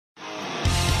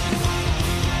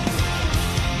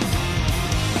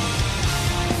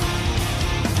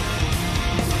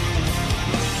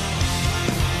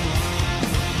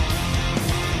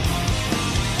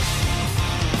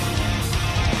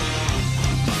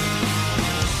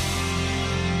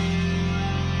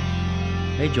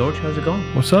Hey George, how's it going?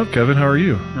 What's up, Kevin? How are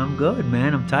you? I'm good,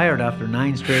 man. I'm tired after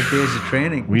 9 straight days of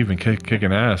training. We've been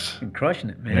kicking ass. Been crushing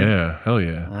it, man. Yeah, hell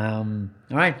yeah. All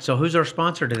right, so who's our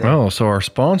sponsor today? Well, so our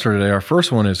sponsor today, our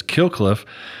first one is Killcliff.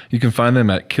 You can find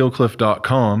them at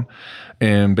killcliff.com.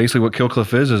 And basically what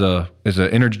Killcliff is an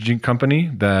energy drink company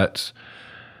that's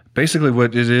basically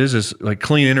what it is like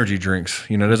clean energy drinks.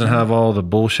 You know, it doesn't have all the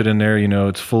bullshit in there. You know,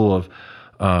 it's full of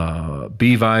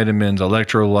B vitamins,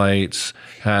 electrolytes,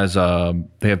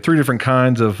 they have 3 different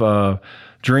kinds of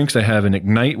drinks. They have an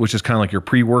Ignite, which is kind of like your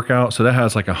pre-workout. So that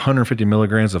has like 150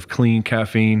 milligrams of clean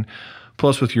caffeine,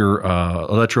 plus with your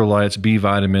electrolytes, B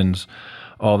vitamins,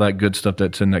 all that good stuff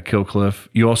that's in that Killcliff.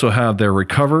 You also have their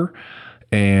Recover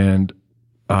and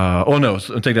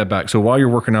so take that back. So while you're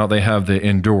working out, they have the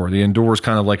Endure. The Endure is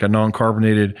kind of like a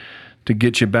non-carbonated to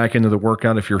get you back into the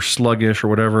workout. If you're sluggish or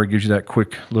whatever, it gives you that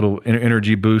quick little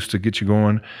energy boost to get you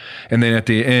going. And then at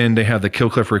the end, they have the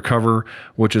Killcliff Recover,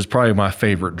 which is probably my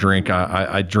favorite drink.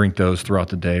 I drink those throughout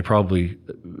the day, probably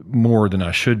more than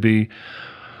I should be.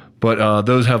 But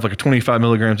those have like 25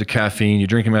 milligrams of caffeine. You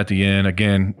drink them at the end.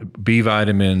 Again, B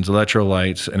vitamins,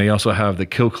 electrolytes, and they also have the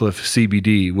Killcliff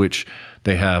CBD, which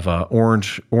they have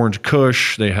orange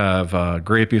Kush. They have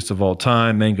grapiest of all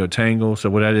time, mango tangle.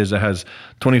 So what that is, it has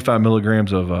 25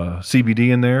 milligrams of CBD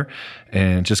in there,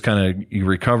 and just kind of you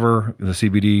recover. The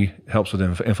CBD helps with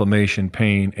inflammation,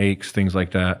 pain, aches, things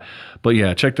like that. But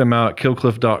yeah, check them out at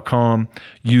killcliff.com.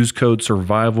 Use code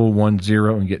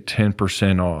survival10 and get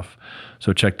 10% off.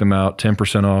 So check them out,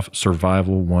 10% off,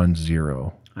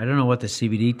 survival10. I don't know what the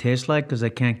CBD tastes like because I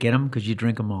can't get them because you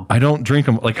drink them all. I don't drink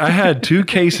them. Like I had 2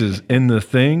 cases in the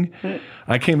thing.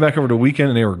 I came back over the weekend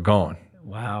and they were gone.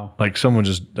 Wow. Like someone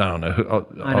just, I don't know.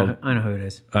 I know who it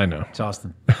is. I know. It's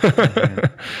Austin. Yeah.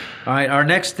 All right, our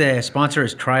next sponsor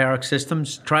is Triarc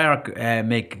Systems. Triarc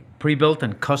make pre-built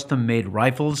and custom-made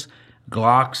rifles,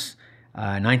 Glocks,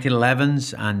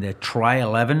 1911s, and the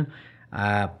Tri-11.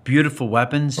 Beautiful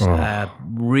weapons,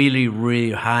 really,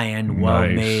 really high-end,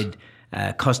 well-made,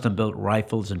 custom-built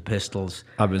rifles and pistols.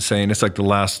 I've been saying it's like the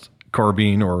last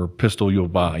carbine or pistol you'll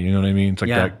buy. You know what I mean? It's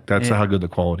like that's how good the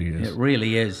quality is. It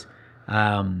really is.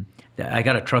 I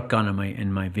got a truck gun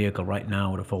in my vehicle right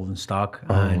now with a folding stock.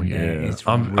 Oh yeah,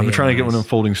 I'm trying to get one of them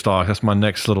folding stock. That's my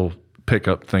next little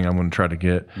pickup thing I'm going to try to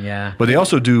get. Yeah. But they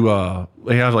also do.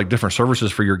 They have like different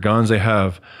services for your guns. They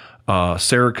have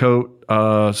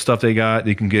Cerakote stuff they got.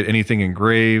 You can get anything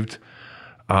engraved.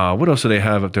 What else do they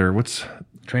have up there? What's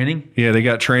training? Yeah, they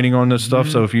got training on this stuff.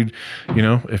 So if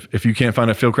if you can't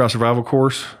find a Fieldcraft survival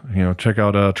course, check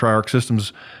out Triarc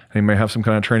Systems. They may have some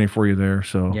kind of training for you there.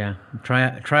 So yeah,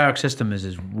 Triarc Systems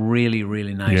is really,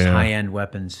 really nice, high-end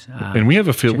weapons. And we have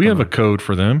a code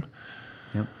for them.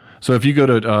 Yep. So if you go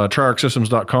to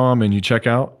triarcsystems.com and you check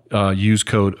out, use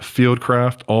code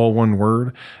Fieldcraft, all one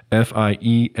word,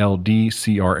 FIELDCRAFT,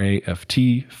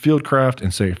 Fieldcraft,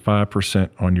 and save 5%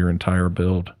 on your entire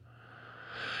build.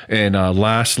 And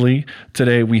lastly,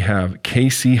 today we have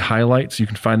KC Highlights. You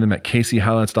can find them at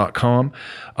kchighlights.com.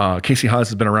 KC Highlights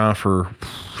has been around for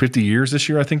 50 years this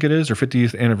year, I think it is, or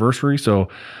 50th anniversary. So,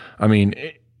 I mean,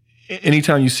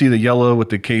 anytime you see the yellow with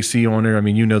the KC on there, I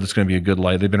mean, that's going to be a good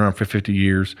light. They've been around for 50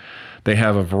 years. They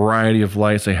have a variety of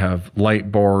lights. They have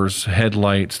light bars,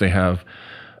 headlights. They have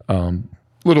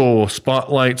little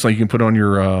spotlights like you can put on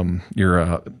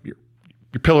your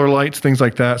pillar lights, things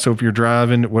like that. So if you're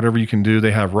driving, whatever you can do,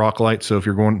 they have rock lights. So if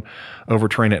you're going over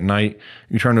terrain at night,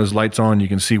 you turn those lights on, you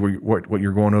can see what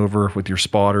you're going over with your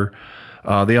spotter.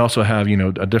 They also have,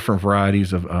 different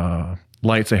varieties of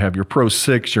lights. They have your Pro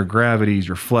 6, your Gravities,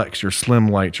 your Flex, your Slim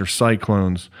lights, your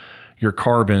Cyclones, your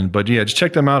Carbon. But yeah, just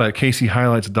check them out at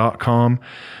kchighlights.com.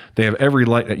 They have every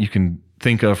light that you can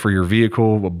think of for your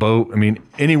vehicle, a boat. I mean,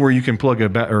 anywhere you can plug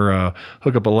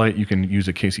hook up a light, you can use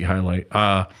a KC Highlight.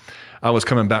 I was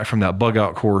coming back from that bug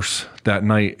out course that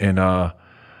night, and I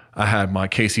had my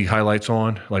KC Highlights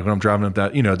on, like when I'm driving up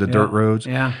that, the dirt roads.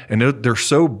 Yeah. And they're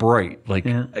so bright,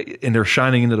 and they're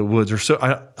shining into the woods. They're so,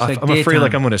 I'm afraid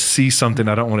like I'm going to see something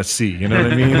I don't want to see. You know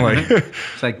what I mean? Like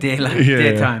it's like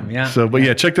daytime. Yeah. So,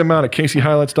 but check them out at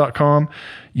kchighlights.com.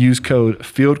 Use code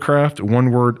Fieldcraft, one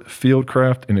word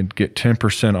Fieldcraft, and get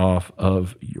 10% off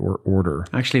of your order.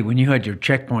 Actually, when you had your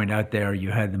checkpoint out there,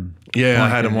 you had them. Yeah, I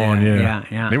had them on.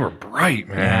 Yeah. They were bright,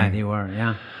 man. Yeah, they were.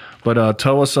 Yeah. But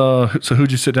tell us, so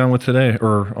who'd you sit down with today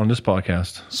or on this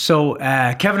podcast? So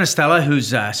Kevin Estella,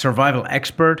 who's a survival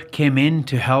expert, came in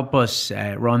to help us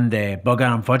run the Bug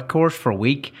Out on Foot course for a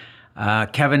week.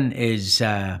 Kevin is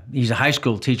he's a high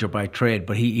school teacher by trade,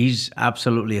 but he's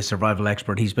absolutely a survival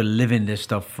expert. He's been living this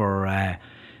stuff for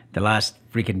the last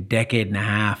freaking decade and a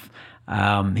half.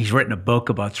 He's written a book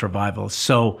about survival.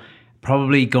 So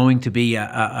probably going to be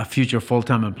a future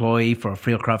full-time employee for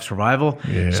Fieldcraft Survival.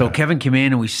 Yeah. So Kevin came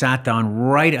in and we sat down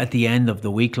right at the end of the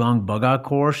week-long bug out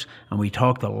course, and we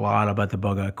talked a lot about the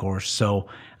bug out course. So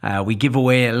we give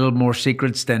away a little more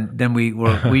secrets than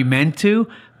we meant to,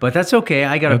 but that's okay.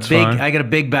 I got a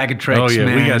big bag of tricks. Oh yeah,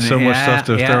 man. we got so much stuff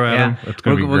to throw at them. It's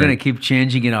gonna be great. We're gonna keep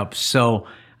changing it up. So.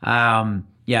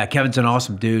 Kevin's an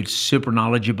awesome dude, super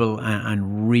knowledgeable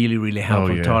and really, really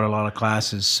helpful. Taught a lot of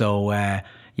classes. So,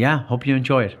 hope you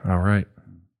enjoy it. All right.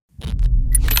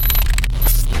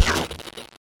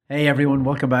 Hey, everyone.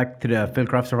 Welcome back to the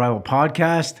Fieldcraft Survival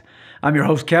Podcast. I'm your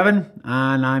host, Kevin,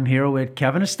 and I'm here with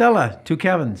Kevin Estella, two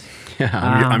Kevins. Yeah,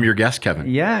 I'm your guest, Kevin.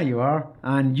 Yeah, you are.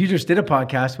 And you just did a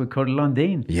podcast with Cody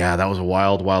Lundeen. Yeah, that was a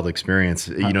wild experience.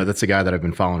 That's a guy that I've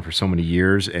been following for so many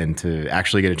years, and to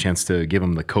actually get a chance to give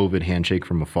him the COVID handshake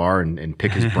from afar and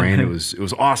pick his brain, it was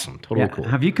awesome. Totally cool.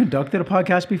 Have you conducted a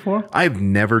podcast before? I've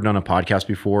never done a podcast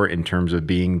before in terms of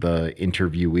being the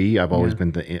interviewee. I've always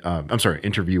been the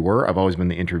interviewer. I've always been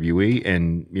the interviewee,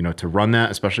 and to run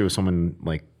that, especially with someone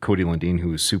like Cody Lundeen, who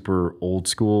was super old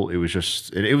school, it was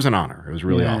just it was an honor. It was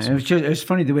really awesome. It was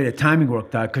funny the way the timing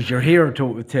worked out, because you're here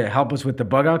to help us with the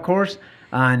bug out course,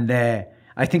 and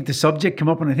I think the subject came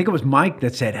up, and I think it was Mike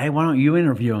that said, "Hey, why don't you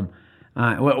interview him?"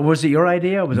 Was it your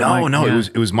idea? Was it Mike? No,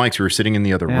 it was Mike's. We were sitting in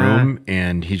the other room,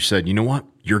 and he said, "You know what?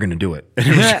 You're going to do it." He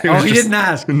didn't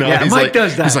ask. No, Mike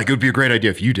does that. He's like, "It would be a great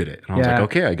idea if you did it." And I was like,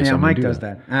 "Okay, I guess I'm going to do Mike does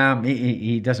that.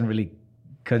 He doesn't really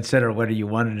consider whether you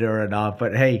wanted it or not,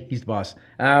 but hey, he's the boss.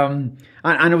 And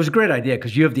it was a great idea,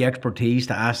 because you have the expertise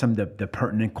to ask them the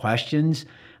pertinent questions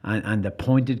and the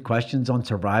pointed questions on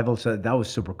survival. So that was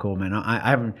super cool, man.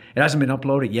 It hasn't been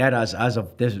uploaded yet as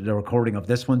of the recording of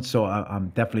this one. So I'm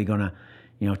definitely gonna,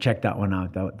 check that one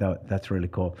out. That's really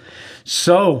cool.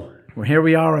 So here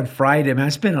we are on Friday, man.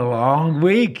 It's been a long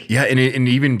week. Yeah, and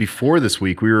even before this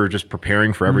week, we were just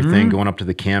preparing for everything, going up to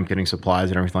the camp, getting supplies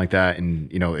and everything like that. And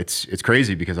it's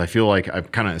crazy, because I feel like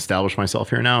I've kind of established myself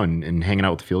here now, and hanging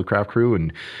out with the Fieldcraft crew.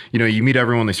 And you meet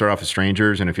everyone. They start off as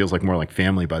strangers, and it feels like more like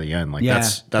family by the end. Like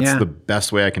that's the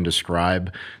best way I can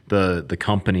describe the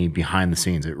company behind the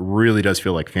scenes. It really does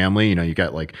feel like family. You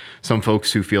got like some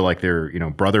folks who feel like they're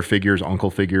brother figures,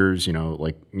 uncle figures,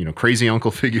 crazy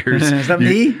uncle figures. Is that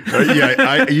me?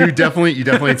 You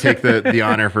definitely take the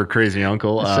honor for crazy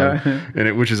uncle,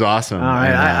 which is awesome.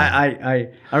 I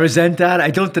resent that.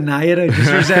 I don't deny it. I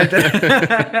just resent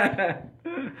it.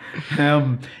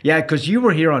 Because you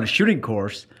were here on a shooting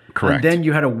course, correct? And then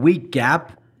you had a week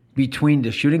gap between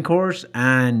the shooting course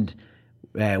and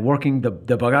working the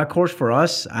bug out course for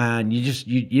us, and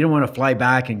you don't want to fly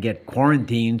back and get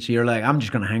quarantined, so you're like, I'm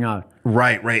just going to hang out.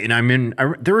 Right. And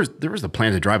there was the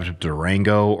plan to drive up to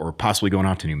Durango, or possibly going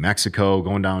out to New Mexico,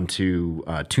 going down to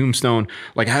Tombstone.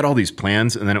 Like, I had all these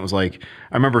plans, and then it was like,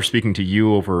 I remember speaking to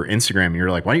you over Instagram, and you're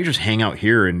like, why don't you just hang out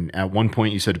here? And at one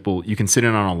point you said, well, you can sit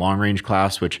in on a long range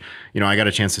class, which, I got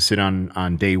a chance to sit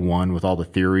on day one with all the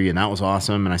theory, and that was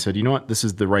awesome. And I said, you know what, this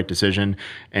is the right decision.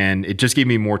 And it just gave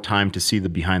me more time to see the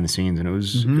behind the scenes,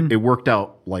 and it worked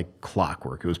out like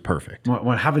clockwork. It was perfect.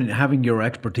 Well, having your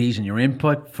expertise and your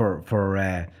input for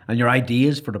and your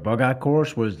ideas for the bug out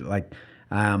course was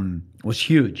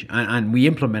huge, and we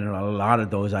implemented a lot of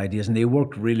those ideas, and they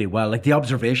worked really well. Like the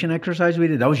observation exercise we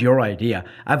did, that was your idea.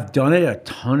 I've done it a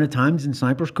ton of times in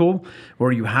sniper school,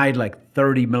 where you hide like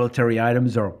 30 military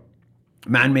items or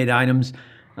man-made items,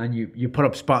 and you put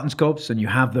up spotting scopes, and you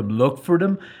have them look for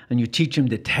them, and you teach them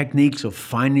the techniques of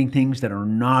finding things that are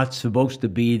not supposed to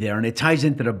be there. And it ties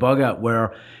into the bug out,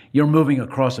 where you're moving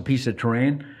across a piece of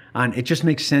terrain, and it just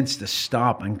makes sense to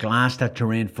stop and glass that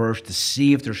terrain first to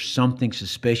see if there's something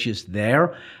suspicious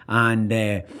there. And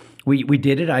we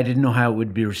did it. I didn't know how it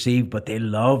would be received, but they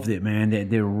loved it, man.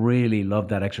 They really loved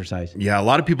that exercise. Yeah, a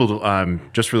lot of people,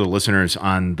 just for the listeners,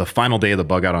 on the final day of the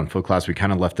bug out on Foot Class, we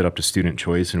kind of left it up to student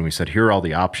choice, and we said, here are all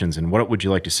the options, and what would you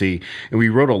like to see? And we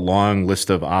wrote a long list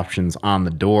of options on the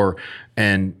door,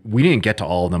 and we didn't get to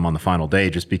all of them on the final day,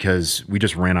 just because we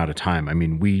just ran out of time. I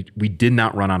mean, we did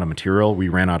not run out of material. We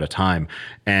ran out of time.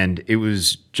 And it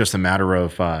was just a matter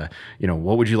of,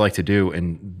 what would you like to do?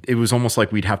 And it was almost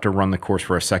like we'd have to run the course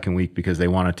for a second week, because they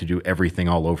wanted to do everything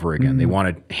all over again. They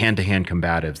wanted hand-to-hand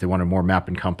combatives. They wanted more map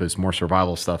and compass, more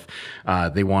survival stuff.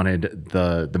 They wanted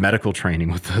the medical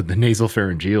training with the nasal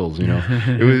pharyngeals.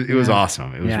 It was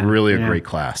awesome. It was really a great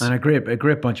class. And a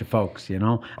great bunch of folks,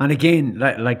 And again,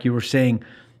 like you were saying,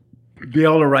 they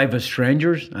all arrive as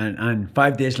strangers, and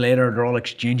 5 days later they're all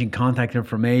exchanging contact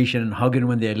information and hugging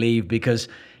when they leave, because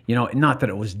not that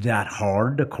it was that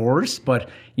hard, of course, but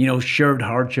shared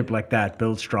hardship like that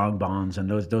builds strong bonds, and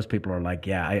those people are like,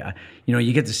 yeah,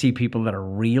 you get to see people that are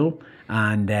real,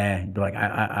 and like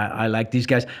I like these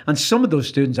guys. And some of those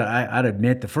students, I'd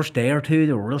admit, the first day or two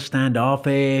they were real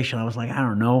standoffish, and I was like, I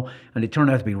don't know, and they turned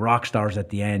out to be rock stars at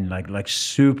the end, like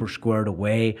super squared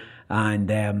away, and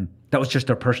that was just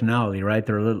their personality, right?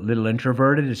 They're a little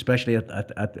introverted, especially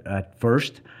at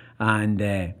first.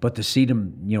 And but to see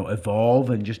them, evolve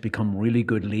and just become really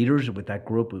good leaders with that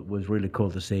group, it was really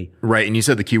cool to see. Right, and you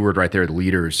said the key word right there,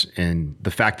 leaders, and the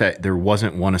fact that there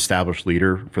wasn't one established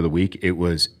leader for the week. It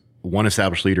was one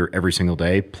established leader every single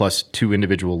day, plus 2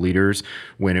 individual leaders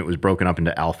when it was broken up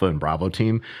into Alpha and Bravo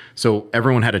team. So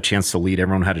everyone had a chance to lead.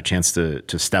 Everyone had a chance to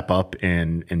step up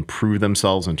and prove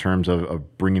themselves in terms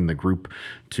of bringing the group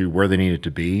to where they needed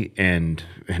to be. And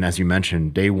as you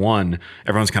mentioned, day one,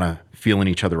 everyone's kind of feeling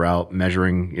each other out,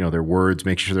 measuring, their words,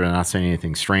 making sure they're not saying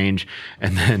anything strange.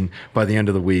 And then by the end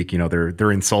of the week,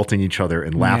 they're insulting each other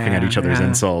and laughing at each other's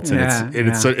insults. And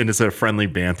it's a friendly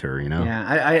banter,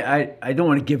 Yeah, I don't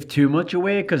want to give too much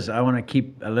away because I want to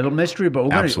keep a little mystery, but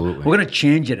we're going to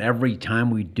change it every time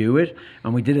we do it.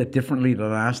 And we did it differently the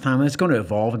last time. And it's going to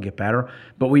evolve and get better.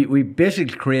 But we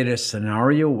basically created a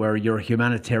scenario where you're a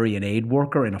humanitarian aid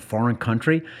worker in a foreign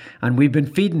country. And we've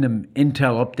been feeding them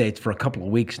intel updates for a couple of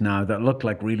weeks now that look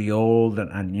like really old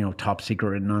and top secret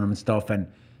written on them and stuff. And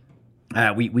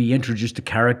we introduced the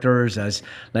characters as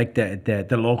like the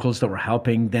locals that were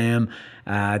helping them,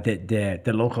 the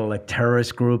local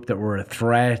terrorist group that were a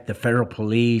threat, the federal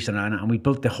police, and we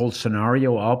built the whole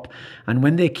scenario up. And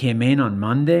when they came in on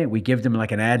Monday, we gave them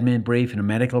like an admin brief and a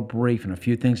medical brief and a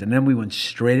few things, and then we went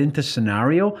straight into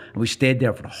scenario, and we stayed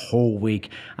there for the whole week.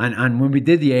 And when we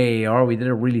did the AAR, we did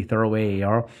a really thorough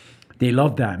AAR. They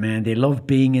loved that, man. They loved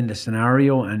being in the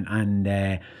scenario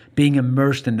and being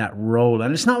immersed in that role.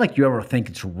 And it's not like you ever think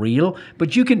it's real,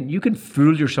 but you can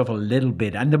fool yourself a little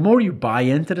bit. And the more you buy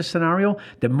into the scenario,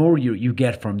 the more you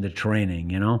get from the training,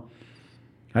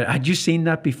 Had you seen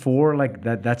that before, like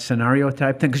that scenario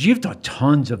type thing? Because you've done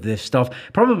tons of this stuff,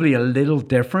 probably a little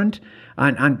different.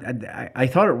 And I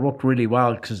thought it worked really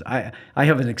well because I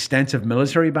have an extensive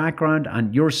military background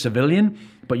and you're a civilian,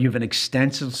 but you have an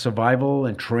extensive survival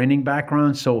and training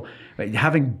background. So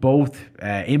having both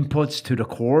inputs to the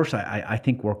course, I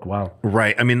think worked well.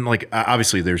 Right. I mean, like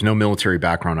obviously there's no military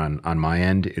background on my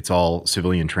end. It's all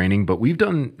civilian training, but we've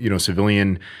done,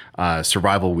 civilian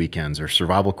survival weekends or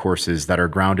survival courses that are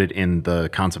grounded in the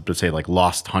concept of, say, like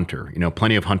Lost Hunter.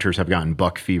 Plenty of hunters have gotten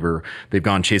buck fever. They've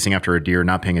gone chasing after a deer,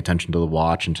 not paying attention to the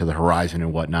watch and to the horizon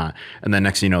and whatnot. And then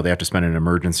next thing you know, they have to spend an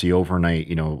emergency overnight,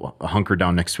 hunkered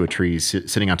down next to a tree,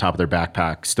 sitting on top of their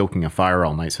backpack, stoking a fire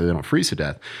all night so they don't freeze to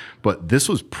death. But this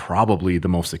was probably the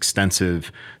most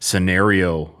extensive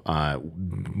scenario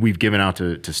we've given out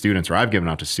to students, or I've given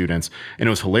out to students. And it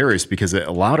was hilarious because it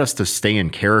allowed us to stay in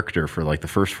character for like the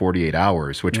first 48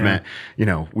 hours, which meant,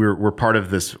 we're part of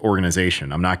this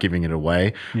organization. I'm not giving it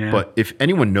away. Yeah. But if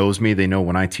anyone knows me, they know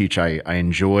when I teach, I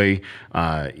enjoy,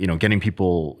 getting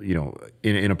people,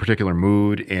 in a particular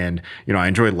mood. And, I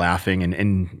enjoy laughing.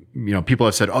 And people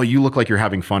have said, oh, you look like you're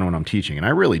having fun when I'm teaching. And I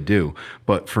really do.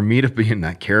 But for me to be in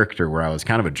that character where I was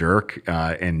kind of a jerk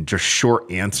and just short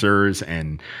answers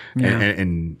and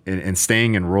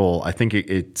staying in role, I think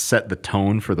it set the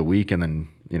tone for the week. And then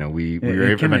we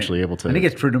were eventually able to. I think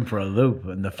it threw them for a loop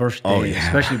in the first day,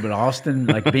 especially with Austin,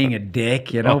 like being a dick,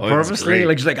 purposely.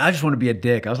 Like, she's like, I just want to be a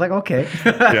dick. I was like, okay.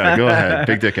 Yeah, go ahead.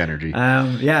 Big dick energy.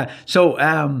 So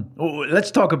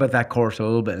let's talk about that course a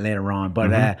little bit later on.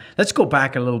 But let's go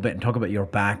back a little bit and talk about your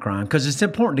background because it's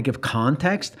important to give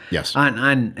context. Yes.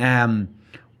 And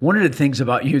one of the things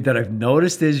about you that I've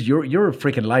noticed is you're a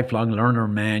freaking lifelong learner,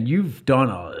 man. You've done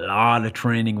a lot of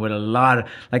training with a lot of,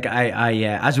 like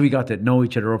as we got to know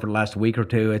each other over the last week or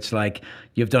two, it's like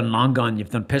you've done long gun, you've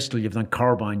done pistol, you've done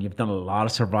carbine, you've done a lot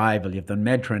of survival, you've done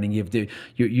med training,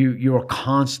 you're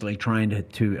constantly trying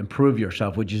to improve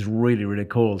yourself, which is really, really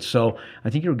cool. So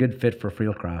I think you're a good fit for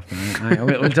Fieldcraft.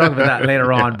 We'll talk about that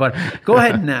later on, but go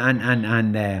ahead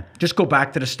and just go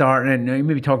back to the start and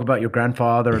maybe talk about your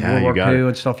grandfather and World War II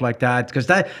and stuff like that, because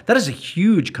that is a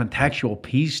huge contextual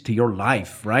piece to your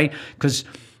life, right? Because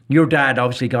your dad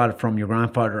obviously got it from your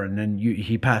grandfather, and then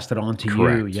he passed it on to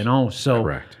Correct. you. So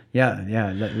Correct.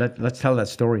 Yeah. Let's tell that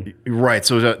story. Right.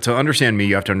 So to understand me,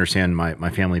 you have to understand my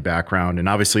family background, and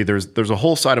obviously there's a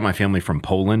whole side of my family from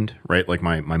Poland, right? Like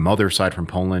my mother's side from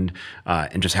Poland,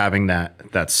 and just having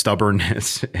that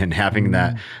stubbornness and having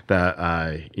that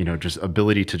just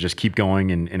ability to just keep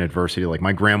going in adversity. Like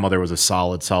my grandmother was a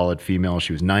solid female.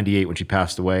 She was 98 when she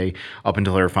passed away. Up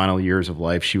until her final years of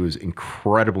life, she was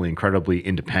incredibly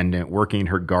independent, working in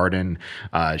her garden.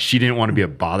 She didn't want to be a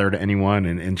bother to anyone,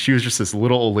 and she was just this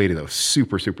little old lady that was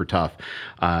super tough.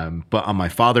 But on my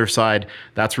father's side,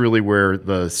 that's really where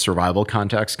the survival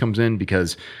context comes in,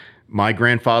 because my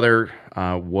grandfather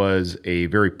was a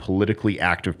very politically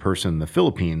active person in the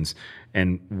Philippines.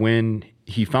 And when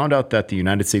he found out that the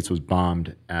United States was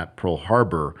bombed at Pearl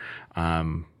Harbor,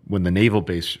 when the naval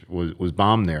base was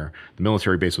bombed there, the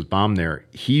military base was bombed there,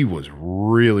 he was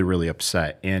really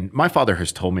upset. And my father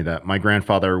has told me that my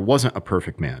grandfather wasn't a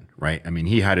perfect man, right? I mean,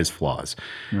 he had his flaws.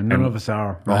 None of us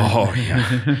are. Right? Oh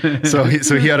yeah. so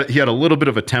he had a little bit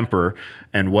of a temper,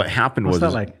 and what happened What's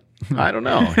was that like? I don't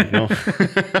know.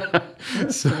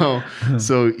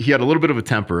 So he had a little bit of a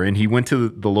temper, and he went to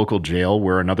the local jail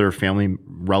where another family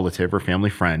relative or family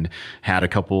friend had a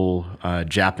couple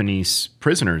Japanese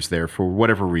prisoners there for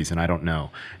whatever reason, I don't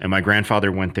know. And my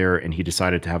grandfather went there, and he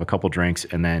decided to have a couple drinks.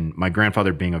 And then my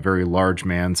grandfather, being a very large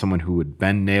man, someone who would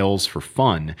bend nails for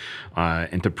fun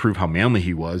and to prove how manly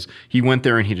he was, he went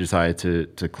there and he decided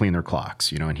to clean their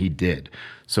clocks, and he did.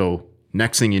 So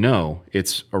next thing you know,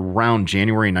 it's around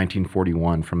January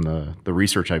 1941, from the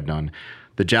research I've done,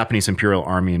 the Japanese Imperial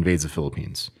Army invades the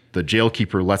Philippines. The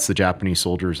jailkeeper lets the Japanese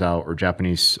soldiers out, or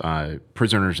Japanese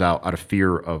prisoners out of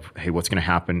fear of, hey, what's going to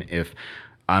happen if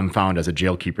I'm found as a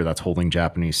jailkeeper that's holding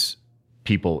Japanese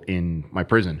people in my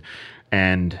prison?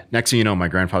 And next thing you know, my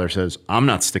grandfather says, I'm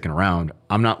not sticking around.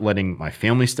 I'm not letting my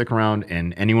family stick around.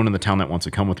 And anyone in the town that wants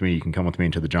to come with me, you can come with me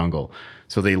into the jungle.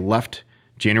 So they left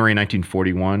January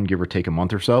 1941, give or take a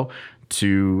month or so,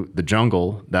 to the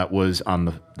jungle that was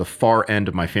on the far end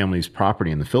of my family's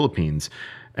property in the Philippines.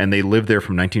 And they lived there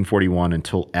from 1941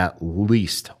 until at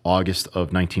least August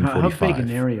of 1945. How big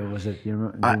an area was it?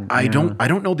 I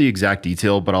don't know the exact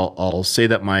detail, but I'll say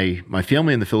that my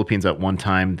family in the Philippines at one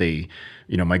time,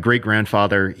 my great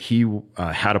grandfather, he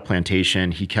had a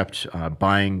plantation. He kept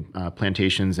buying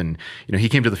plantations, and he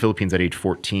came to the Philippines at age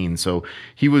 14. So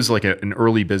he was like an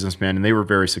early businessman, and they were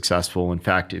very successful. In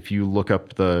fact, if you look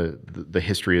up the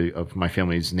history of my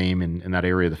family's name in that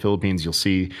area of the Philippines, you'll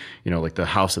see like the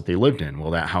house that they lived in.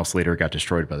 Well, that house later got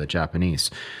destroyed by the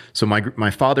Japanese. So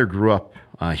my father grew up.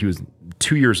 He was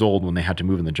 2 years old when they had to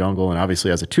move in the jungle, and obviously,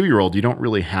 as a 2-year-old, you don't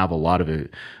really have a lot of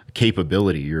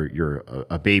capability. You're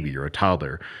a baby, you're a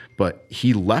toddler. But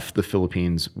he left the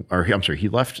Philippines, he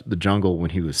left the jungle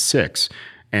when he was 6,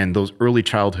 and those early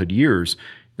childhood years,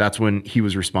 that's when he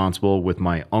was responsible with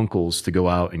my uncles to go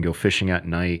out and go fishing at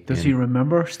night. Does he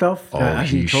remember stuff?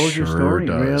 He told sure your story?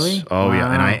 does. Really? Oh Wow.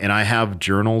 yeah, and I have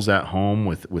journals at home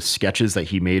with sketches that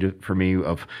he made for me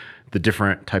of the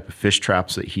different type of fish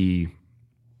traps that he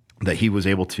was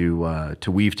able to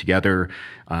weave together.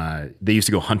 They used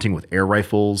to go hunting with air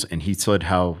rifles, and he said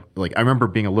how, like, I remember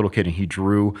being a little kid and he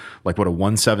drew like what a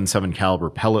 .177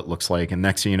 caliber pellet looks like, and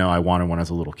next thing you know, I wanted one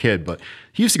as a little kid. But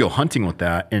he used to go hunting with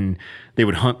that, and they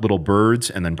would hunt little birds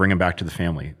and then bring them back to the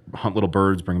family. Hunt little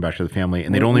birds, bring them back to the family,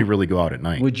 and they'd only really go out at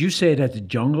night. Would you say that the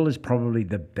jungle is probably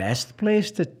the best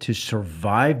place to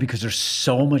survive because there's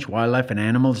so much wildlife and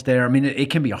animals there? I mean, it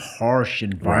can be a harsh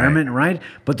environment, right?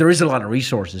 But there is a lot of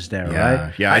resources there,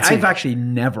 right? Yeah, I've actually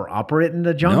never operated in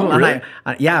the jungle. No, really?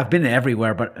 And I've been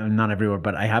everywhere, but not everywhere.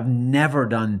 But I have never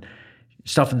done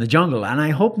stuff in the jungle, and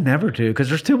I hope never to, because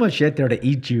there's too much shit there to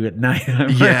eat you at night.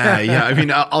 Yeah. I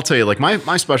mean, I'll tell you, like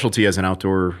my specialty as an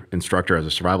outdoor instructor, as a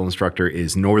survival instructor,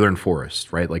 is northern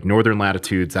forest, right? Like northern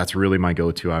latitudes. That's really my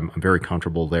go-to. I'm very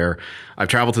comfortable there. I've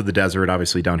traveled to the desert,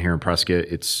 obviously down here in Prescott.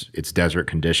 It's desert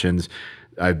conditions.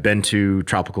 I've been to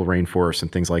tropical rainforests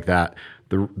and things like that.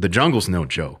 The jungle's no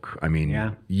joke. I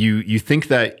mean, you think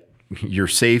that you're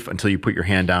safe until you put your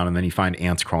hand down, and then you find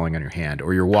ants crawling on your hand,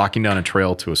 or you're walking down a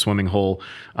trail to a swimming hole.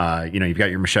 You've got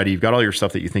your machete, you've got all your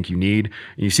stuff that you think you need,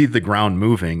 and you see the ground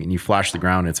moving, and you flash the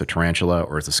ground, and it's a tarantula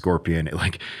or it's a scorpion.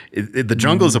 The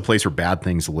jungle is a place where bad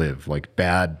things live, like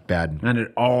bad. And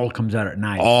it all comes out at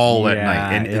night. At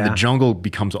night. And the jungle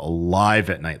becomes alive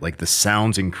at night. Like the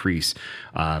sounds increase.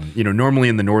 Normally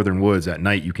in the northern woods at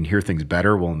night, you can hear things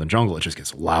better. Well, in the jungle, it just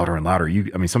gets louder and louder.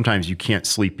 Sometimes you can't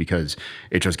sleep because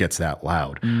it just gets that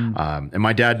loud. And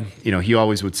my dad, he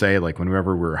always would say, like,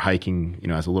 whenever we were hiking,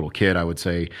 as a little kid, I would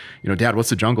say, Dad, what's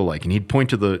the jungle like? And he'd point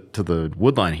to the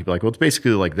wood line. He'd be like, well, it's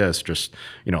basically like this, just,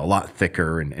 a lot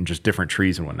thicker and just different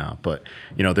trees and whatnot. But,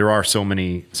 there are so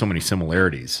many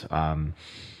similarities.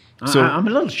 So I'm a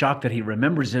little shocked that he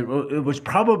remembers it. It was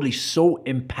probably so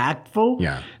impactful.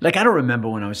 Yeah. Like, I don't remember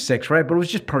when I was 6, right? But it was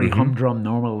just pretty humdrum,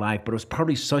 normal life. But it was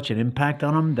probably such an impact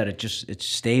on him that it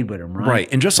stayed with him, right? Right.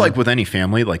 And just like with any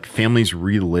family, like families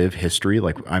relive history.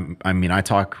 Like I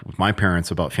talk with my parents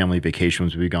about family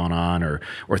vacations we've gone on or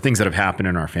things that have happened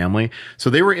in our family. So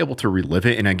they were able to relive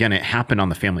it. And again, it happened on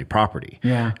the family property.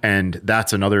 Yeah. And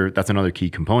that's another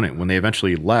key component. When they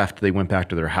eventually left, they went back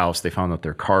to their house. They found that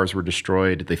their cars were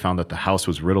destroyed. They found that the house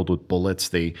was riddled with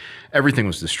bullets. Everything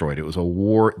was destroyed. It was a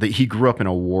war. He grew up in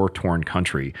a war-torn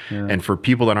country. Yeah. And for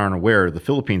people that aren't aware, the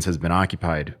Philippines has been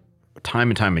occupied time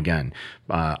and time again,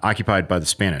 occupied by the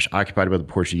Spanish, occupied by the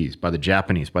Portuguese, by the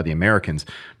Japanese, by the Americans.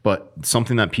 But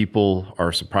something that people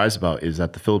are surprised about is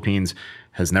that the Philippines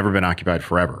has never been occupied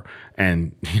forever.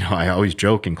 And, I always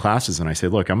joke in classes and I say,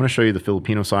 look, I'm going to show you the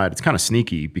Filipino side. It's kind of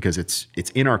sneaky because it's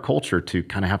in our culture to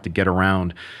kind of have to get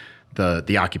around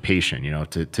the occupation,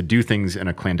 to do things in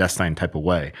a clandestine type of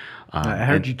way. I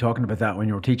heard you talking about that when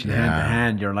you were teaching hand to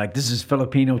hand. You're like, this is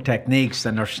Filipino techniques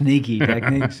and they're sneaky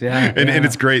techniques. Yeah. And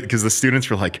it's great because the students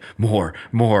were like, more.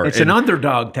 It's an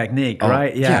underdog technique,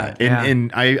 right? Yeah.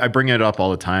 And I bring it up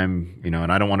all the time,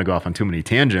 and I don't want to go off on too many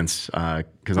tangents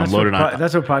because I'm loaded on.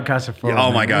 That's what podcasts are for. Yeah,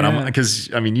 oh my God. Because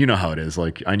you know how it is.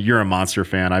 Like, you're a Monster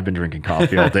fan. I've been drinking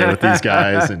coffee all day with these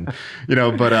guys and,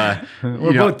 but.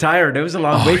 We're both tired. It was a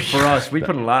long week for us. We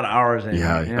put a lot of hours in.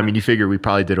 Yeah. You figure we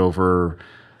probably did over,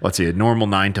 let's see, a normal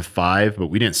 9 to 5, but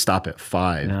we didn't stop at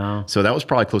 5. No. So that was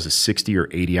probably close to 60 or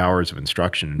 80 hours of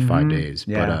instruction in 5 days.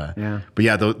 Yeah,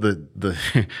 but the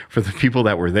for the people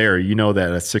that were there,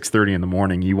 that at 6:30 in the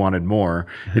morning, you wanted more.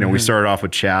 We started off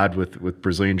with Chad with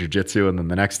Brazilian Jiu-Jitsu. And then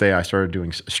the next day I started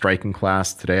doing striking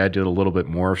class. Today I did a little bit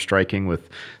more of striking with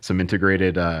some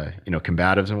integrated,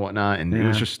 combatives and whatnot. And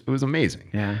it was amazing.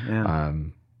 Yeah.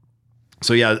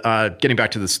 So getting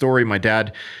back to the story, my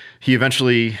dad, he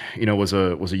eventually, was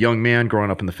a young man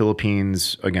growing up in the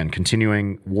Philippines, again,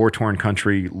 continuing war-torn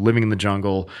country, living in the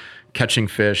jungle, catching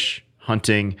fish,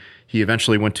 hunting. He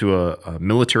eventually went to a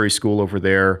military school over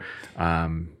there,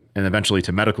 and eventually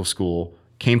to medical school,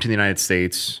 came to the United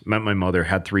States, met my mother,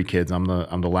 had 3 kids. I'm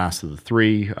the last of the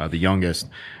 3, the youngest.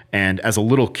 And as a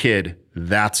little kid,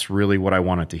 that's really what I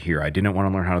wanted to hear. I didn't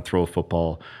want to learn how to throw a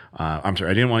football. I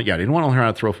didn't want to learn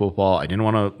how to throw a football. I didn't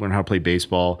want to learn how to play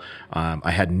baseball.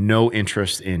 I had no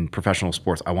interest in professional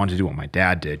sports. I wanted to do what my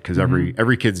dad did because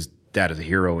every kid's dad is a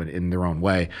hero in their own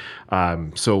way.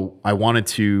 So I wanted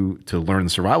to learn the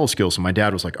survival skills. So my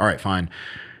dad was like, all right, fine.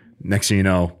 Next thing you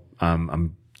know,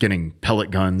 I'm getting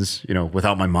pellet guns,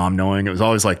 without my mom knowing. It was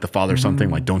always like the father something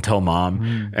like, don't tell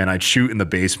mom. And I'd shoot in the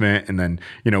basement and then,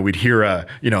 we'd hear a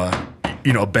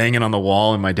banging on the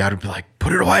wall and my dad would be like,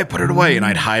 put it away. And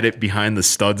I'd hide it behind the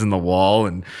studs in the wall.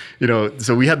 And,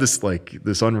 so we had this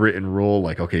unwritten rule,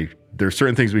 like, okay, there's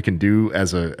certain things we can do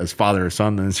as father or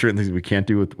son, and certain things we can't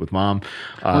do with mom.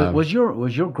 Was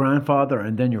your grandfather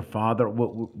and then your father,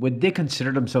 would they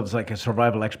consider themselves like a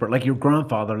survival expert? Like your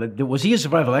grandfather, was he a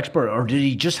survival expert, or did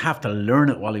he just have to learn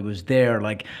it while he was there,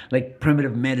 like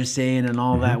primitive medicine and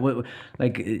all that?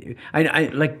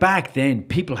 Like back then,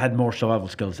 people had more survival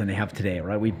skills than they have today,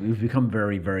 right? We've become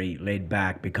very, very laid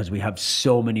back because we have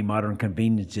so many modern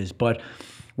conveniences. But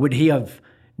would he have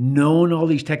known all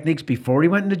these techniques before he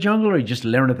went in the jungle, or he just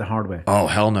learned it the hard way? Oh,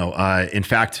 hell no. In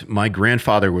fact, my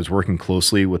grandfather was working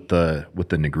closely with the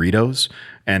Negritos.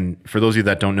 And for those of you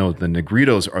that don't know, the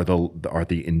Negritos are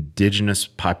the indigenous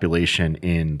population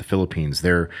in the Philippines.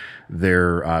 They're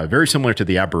very similar to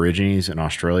the Aborigines in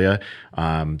Australia.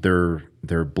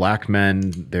 They're black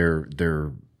men.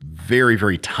 They're very,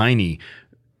 very tiny,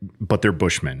 but they're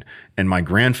Bushmen. And my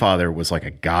grandfather was like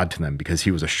a god to them because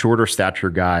he was a shorter stature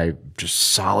guy, just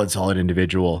solid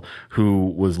individual who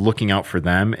was looking out for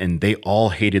them. And they all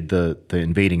hated the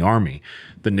invading army.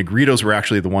 The Negritos were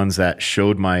actually the ones that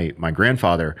showed my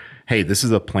grandfather, hey, this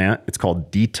is a plant. It's called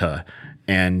Dita.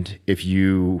 And if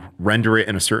you render it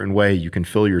in a certain way, you can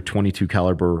fill your 22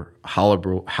 caliber hollow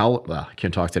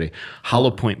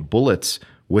point bullets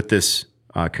with this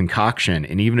concoction.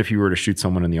 And even if you were to shoot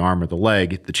someone in the arm or the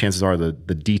leg, the chances are the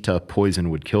Dita poison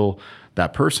would kill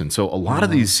that person. So a lot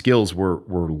of these skills were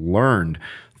learned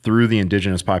through the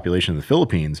indigenous population of the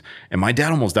Philippines. And my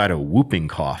dad almost died of whooping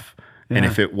cough. And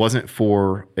if it wasn't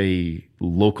for a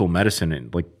local medicine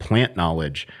and like plant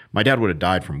knowledge, my dad would have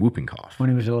died from whooping cough When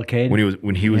he was a little kid?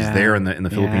 when he was there in the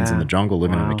Philippines in the jungle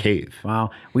living in a cave.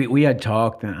 Wow. We had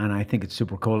talked, and I think it's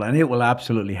super cool, and it will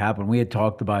absolutely happen. We had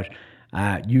talked about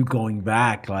you going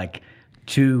back like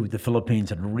to the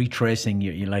Philippines and retracing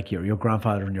your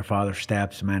grandfather and your father's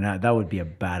steps. Man, that would be a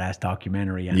badass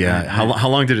documentary. And, How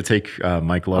long did it take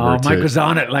Mike Lover? Mike was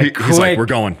on it like he's like, quick. we're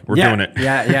going, we're doing it.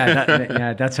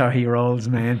 That's how he rolls,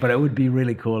 man. But it would be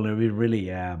really cool. It would be really,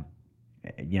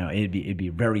 it'd be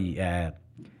very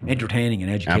entertaining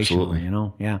and educational.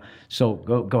 Absolutely. So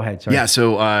go ahead. Sorry. Yeah.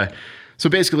 So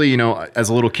basically, as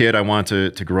a little kid, I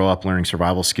wanted to grow up learning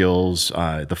survival skills.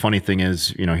 The funny thing is,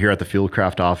 here at the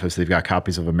Fieldcraft office, they've got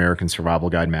copies of American Survival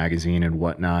Guide magazine and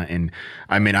whatnot. And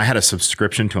I mean, I had a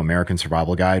subscription to American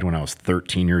Survival Guide when I was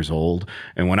 13 years old.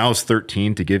 And when I was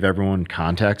 13, to give everyone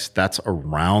context, that's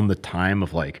around the time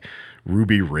of like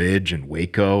Ruby Ridge and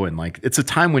Waco. And like, it's a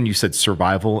time when you said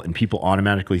survival and people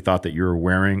automatically thought that you were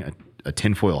wearing a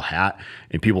tinfoil hat,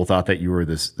 and people thought that you were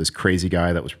this crazy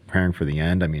guy that was preparing for the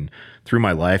end. I mean, through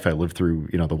my life, I lived through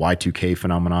the Y2K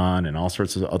phenomenon and all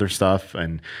sorts of other stuff,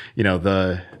 and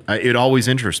it always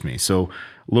interests me. So,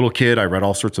 little kid, I read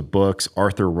all sorts of books.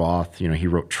 Arthur Roth, he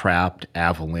wrote Trapped,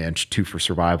 Avalanche, Two for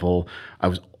Survival. I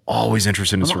was always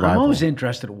interested in survival. I'm always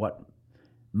interested in what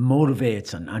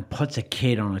motivates and puts a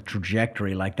kid on a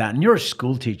trajectory like that. And you're a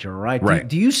school teacher, right? Right.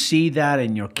 Do you see that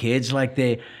in your kids? Like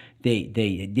they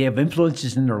have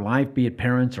influences in their life, be it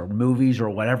parents or movies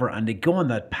or whatever, and they go on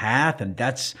that path, and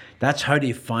that's how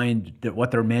they find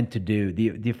what they're meant to do. Do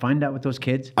you find that with those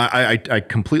kids? I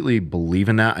completely believe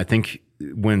in that. I think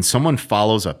when someone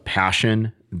follows a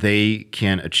passion, they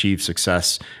can achieve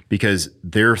success because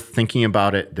they're thinking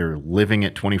about it, they're living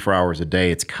it 24 hours a day.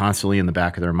 It's constantly in the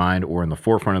back of their mind or in the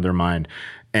forefront of their mind.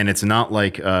 And it's not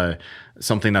like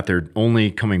something that they're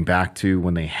only coming back to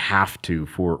when they have to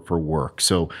for work.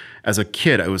 So as a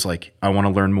kid, I was like, I want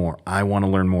to learn more. I want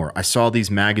to learn more. I saw these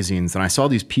magazines and I saw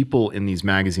these people in these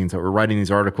magazines that were writing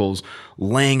these articles,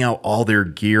 laying out all their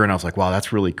gear. And I was like, wow,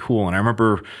 that's really cool. And I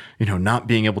remember, not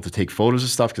being able to take photos of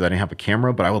stuff because I didn't have a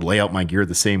camera, but I would lay out my gear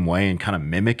the same way and kind of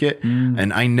mimic it.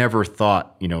 And I never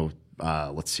thought,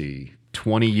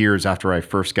 20 years after I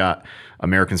first got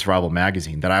American Survival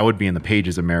Magazine, that I would be in the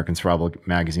pages of American Survival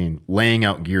Magazine laying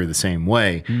out gear the same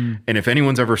way. And if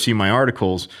anyone's ever seen my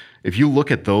articles, if you look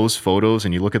at those photos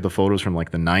and you look at the photos from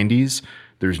like the 90s,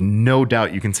 there's no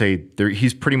doubt you can say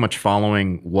he's pretty much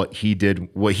following what he did,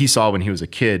 what he saw when he was a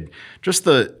kid. Just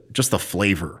the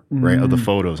flavor, right, of the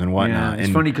photos and whatnot. Yeah,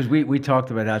 it's funny because we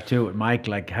talked about that too with Mike,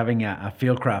 like having a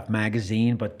Fieldcraft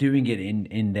magazine, but doing it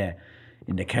in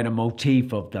the kind of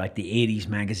motif of like the 80s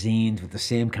magazines with the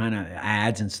same kind of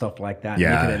ads and stuff like that.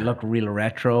 Yeah. Making it look real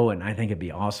retro, and I think it'd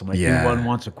be awesome. Like do one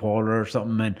once a quarter or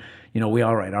something, and we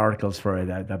all write articles for it.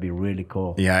 That'd be really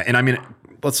cool. Yeah, and I mean,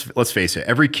 let's face it.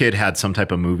 Every kid had some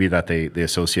type of movie that they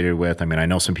associated with. I mean, I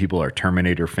know some people are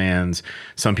Terminator fans.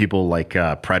 Some people like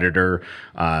Predator.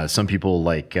 Some people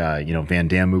like Van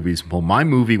Damme movies. Well, my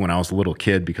movie when I was a little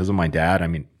kid, because of my dad. I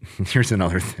mean, here's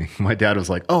another thing. My dad was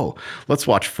like, "Oh, let's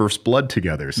watch First Blood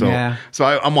together." So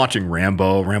I'm watching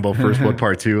Rambo First Blood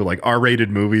Part 2, like R-rated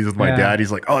movies with my dad.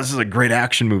 He's like, "Oh, this is a great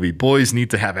action movie. Boys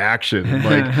need to have action."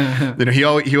 Like, he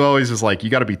always was like, "You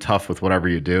got to be tough with whatever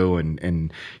you do,"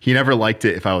 and he never liked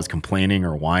it if I was complaining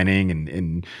or whining.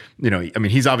 And I mean,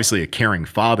 he's obviously a caring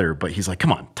father, but he's like,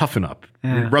 "Come on, toughen up,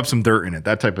 rub some dirt in it,"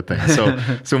 that type of thing.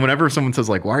 So whenever someone says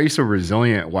like, "Why are you so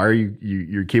resilient? Why are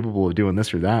you're capable of doing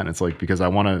this or that?" And it's like, because I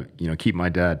want to keep my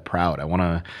dad proud. I want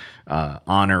to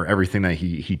honor everything that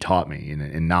he taught me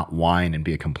and not whine and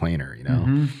be a complainer.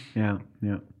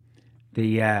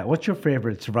 Yeah. What's your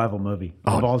favorite survival movie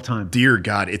of all time? Dear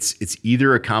God, it's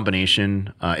either a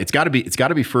combination. It's got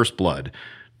to be First Blood.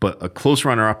 But a close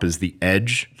runner-up is The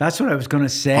Edge. That's what I was going to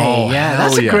say. Oh,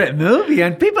 that's a great movie.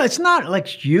 And people, it's not like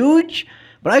huge,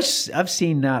 but I've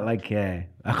seen that like a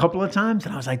couple of times,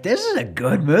 and I was like, this is a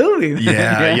good movie.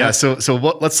 Yeah. So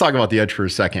let's talk about The Edge for a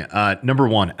second. Number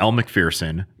one, Elle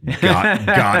Macpherson,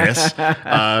 goddess.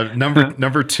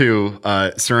 Number two,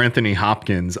 Sir Anthony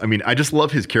Hopkins. I mean, I just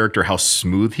love his character, how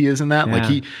smooth he is in that. Yeah.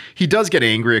 Like he does get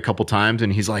angry a couple times,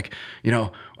 and he's like,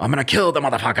 I'm gonna kill the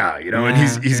motherfucker,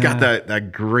 and he's got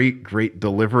that great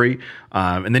delivery.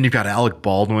 And then you've got Alec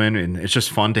Baldwin, and it's just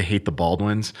fun to hate the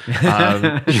Baldwins,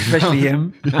 especially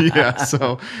him. Yeah.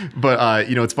 So, but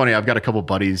it's funny. I've got a couple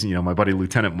buddies, my buddy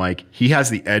Lieutenant Mike, he has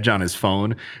the Edge on his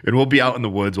phone, and we'll be out in the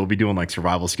woods. We'll be doing like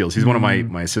survival skills. He's one of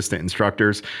my assistant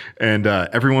instructors. And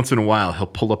every once in a while, he'll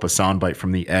pull up a soundbite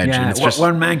from the Edge. Yeah, and it's what just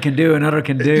one man can do, another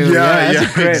can do.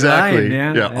 That's a great exactly.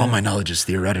 line. Yeah. All my knowledge is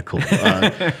theoretical.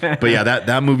 But yeah,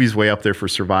 that movie's way up there for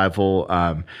survival.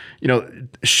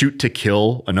 Shoot to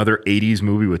Kill, another 80s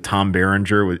movie with Tom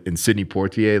Berenger and Sidney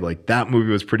Poitier. Like that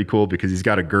movie was pretty cool because he's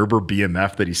got a Gerber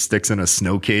BMF that he sticks in a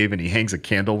snow cave and he hangs a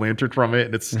candle lantern from it.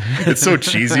 And it's so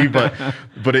cheesy, but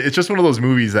it's just one of those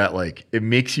movies that like it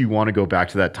makes you want to go back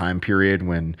to that time period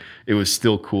when it was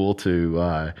still cool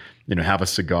to have a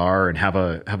cigar and have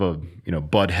a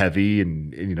Bud Heavy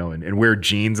and wear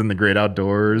jeans in the great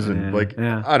outdoors and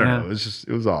I don't know.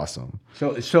 It was awesome.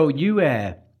 So you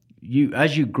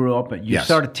as you grew up, you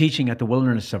started teaching at the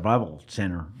Wilderness Survival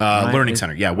Center, right? Learning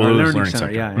Center. Yeah, Wilderness Learning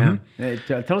Center. Yeah,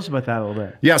 yeah. Tell us about that a little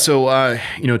bit. Yeah, so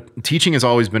teaching has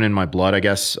always been in my blood, I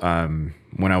guess.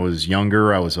 When I was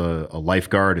younger, I was a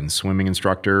lifeguard and swimming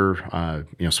instructor,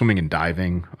 swimming and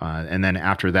diving. And then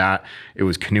after that, it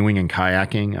was canoeing and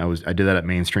kayaking. I did that at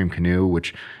Mainstream Canoe,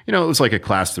 which, it was like a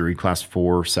class 3, class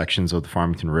 4 sections of the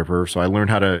Farmington River. So I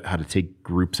learned how to take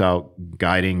groups out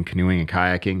guiding, canoeing and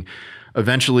kayaking.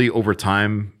 Eventually, over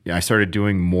time, I started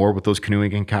doing more with those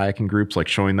canoeing and kayaking groups, like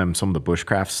showing them some of the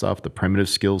bushcraft stuff, the primitive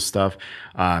skills stuff.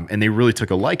 And they really took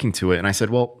a liking to it. And I said,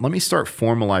 well, let me start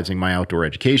formalizing my outdoor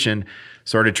education.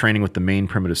 Started training with the Maine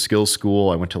Primitive Skills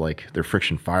School. I went to like their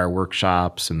friction fire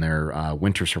workshops and their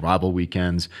winter survival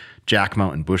weekends, Jack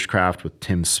Mountain Bushcraft with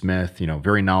Tim Smith,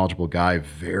 very knowledgeable guy,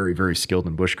 very, very skilled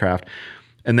in bushcraft.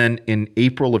 And then in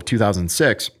April of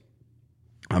 2006,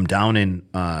 I'm down in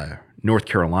North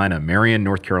Carolina, Marion,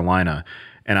 North Carolina,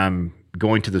 and I'm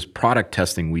going to this product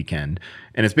testing weekend.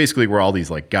 And it's basically where all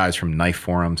these like guys from knife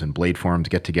forums and blade forums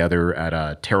get together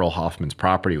at Terrell Hoffman's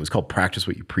property. It was called Practice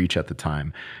What You Preach at the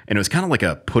time. And it was kind of like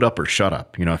a put up or shut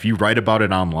up. If you write about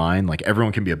it online, like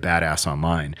everyone can be a badass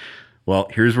online. Well,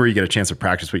 here's where you get a chance to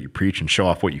practice what you preach and show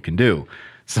off what you can do.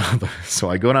 So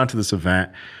I go down to this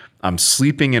event. I'm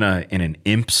sleeping in an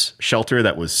IMPS shelter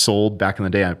that was sold back in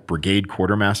the day at Brigade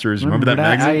Quartermasters. Remember that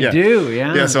magazine? I do,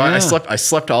 yeah. Yeah, so I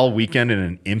slept all weekend in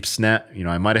an IMPS net.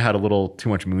 I might have had a little too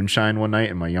much moonshine one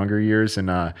night in my younger years and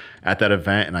at that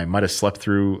event, and I might have slept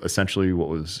through essentially what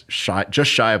was just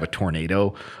shy of a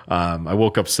tornado. I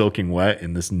woke up soaking wet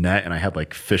in this net, and I had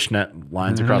like fishnet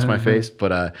lines across my face.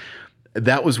 But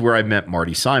that was where I met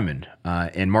Marty Simon.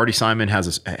 And Marty Simon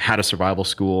had a survival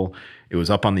school. It was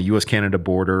up on the U.S.-Canada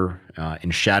border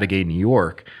in Chateaugay, New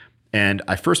York. And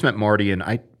I first met Marty,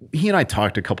 and he and I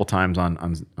talked a couple times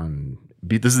on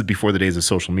this is before the days of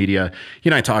social media. He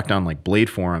and I talked on like blade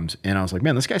forums, and I was like,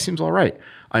 man, this guy seems all right.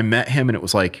 I met him, and it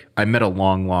was like I met a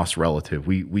long-lost relative.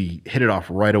 We hit it off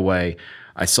right away.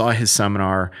 I saw his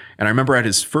seminar, and I remember at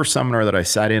his first seminar that I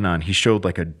sat in on, he showed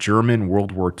like a German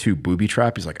World War II booby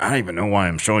trap. He's like, I don't even know why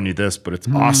I'm showing you this, but it's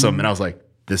awesome. And I was like,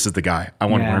 this is the guy. I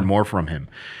want to learn more from him.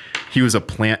 He was a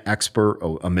plant expert,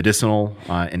 a medicinal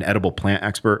and edible plant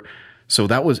expert. So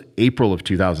that was April of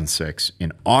 2006.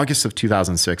 In August of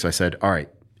 2006, I said, all right,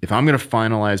 if I'm going to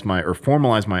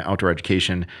formalize my outdoor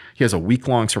education, he has a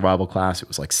week-long survival class. It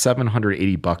was like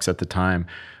 $780 at the time.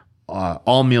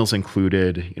 All meals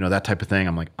included, that type of thing.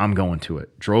 I'm like, I'm going to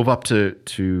it. Drove up to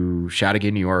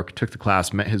Chateaugay, New York, took the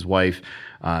class, met his wife,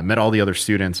 met all the other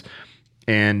students.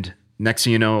 And next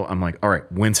thing you know, I'm like, all right,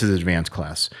 when's his advanced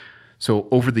class? So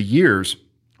over the years...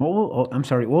 Oh, I'm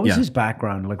sorry. What was his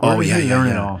background? Like, where did he learn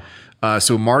it all?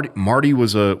 So Marty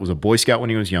was a Boy Scout when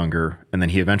he was younger, and then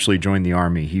he eventually joined the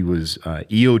Army. He was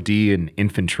EOD in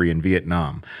infantry in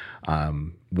Vietnam.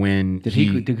 Did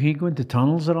he go into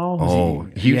tunnels at all?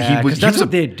 He was. That's what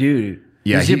they do.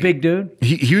 Yeah, is he a big dude?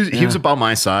 He was about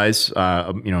my size. He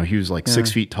was like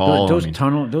 6 feet tall.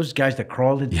 Those guys that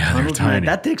crawled into tunnels, man,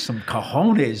 that takes some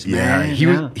cojones, man.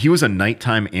 He was a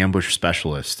nighttime ambush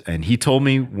specialist, and he told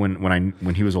me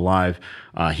when he was alive,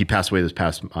 he passed away this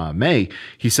past May.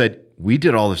 He said, we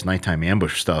did all this nighttime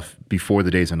ambush stuff before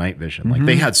the days of night vision. Like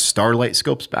they had starlight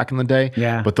scopes back in the day,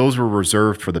 but those were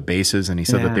reserved for the bases. And he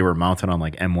said that they were mounted on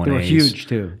like M1As. They were huge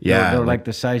too. Yeah. They were like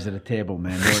the size of the table,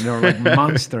 man. They were like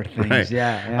monster things. Right.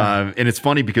 Yeah. And it's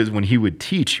funny because when he would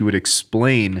teach, he would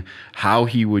explain how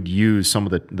he would use some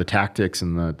of the tactics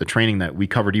and the training that we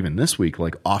covered even this week,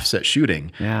 like offset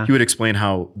shooting. Yeah. He would explain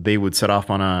how they would set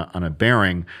off on a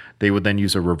bearing. They would then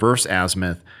use a reverse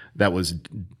azimuth that was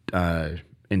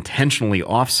intentionally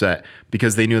offset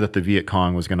because they knew that the Viet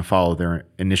Cong was going to follow their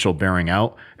initial bearing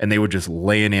out, and they would just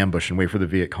lay an ambush and wait for the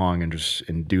Viet Cong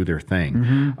and do their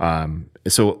thing.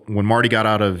 So when Marty got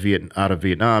out of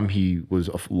Vietnam, he was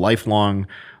a lifelong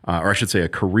or I should say a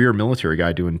career military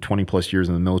guy doing 20 plus years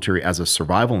in the military as a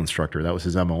survival instructor. That was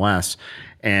his MOS.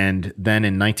 And then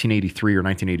in 1983 or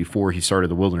 1984, he started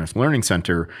the Wilderness Learning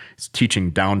Center, teaching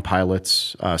down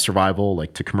pilots survival,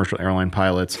 like to commercial airline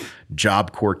pilots,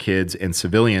 Job Corps kids, and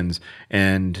civilians.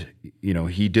 And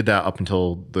he did that up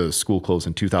until the school closed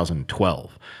in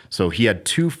 2012. So he had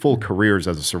 2 full careers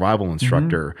as a survival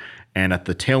instructor. And at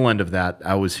the tail end of that,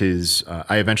 I was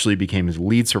I eventually became his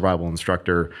lead survival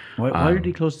instructor. Why did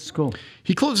he close the school?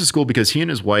 He closed the school because he and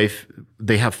his wife,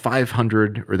 they had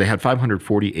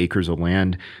 540 acres of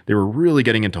land. They were really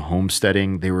getting into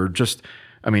homesteading. They were just,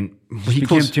 he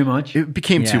became too much. It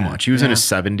became too much. He was in his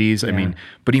 70s.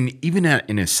 But even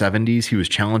in his 70s, he was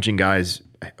challenging guys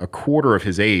a quarter of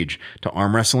his age to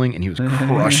arm wrestling, and he was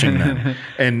crushing them.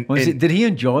 And did he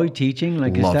enjoy teaching?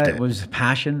 Like, loved it. Was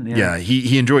passion? Yeah,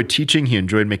 he enjoyed teaching. He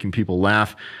enjoyed making people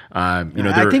laugh. I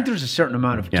think there's a certain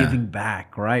amount of giving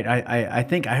back, right? I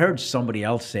think I heard somebody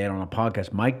else say it on a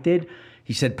podcast. Mike did.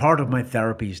 He said, part of my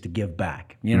therapy is to give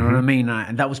back. You know what I mean?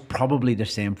 And that was probably the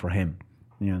same for him.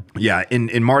 Yeah. Yeah.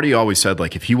 And Marty always said,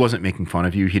 like, if he wasn't making fun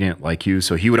of you, he didn't like you.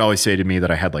 So he would always say to me that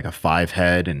I had like a 5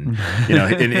 head. And,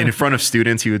 in front of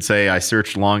students, he would say, I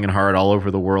searched long and hard all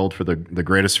over the world for the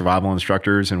greatest survival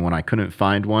instructors. And when I couldn't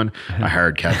find one, I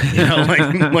hired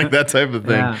Kevin, like that type of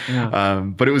thing. Yeah.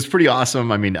 But it was pretty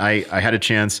awesome. I had a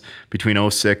chance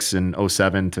between 06 and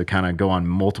 07 to kind of go on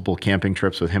multiple camping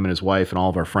trips with him and his wife and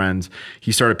all of our friends.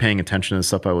 He started paying attention to the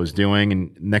stuff I was doing.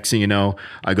 And next thing you know,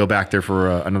 I go back there for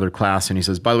another class, and he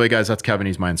says, by the way, guys, that's Kevin.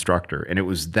 He's my instructor. And it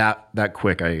was that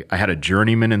quick. I had a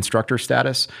journeyman instructor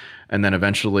status. And then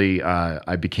eventually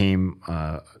I became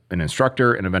an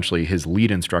instructor, and eventually his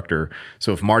lead instructor.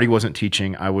 So if Marty wasn't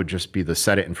teaching, I would just be the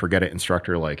set it and forget it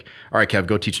instructor. Like, all right, Kev,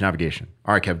 go teach navigation.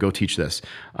 All right, Kev, go teach this.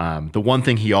 The one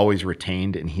thing he always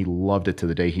retained, and he loved it to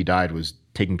the day he died, was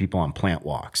taking people on plant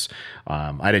walks.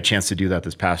 I had a chance to do that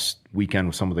this past weekend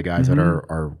with some of the guys at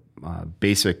our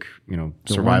basic,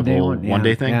 survival one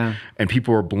day thing. Yeah. And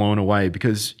people were blown away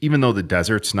because even though the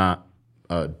desert's not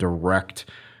a direct,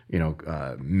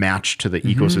 match to the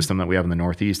ecosystem that we have in the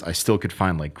Northeast, I still could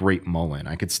find like great mullein.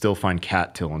 I could still find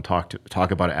cattail and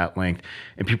talk about it at length.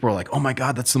 And people are like, oh my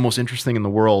God, that's the most interesting in the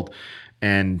world.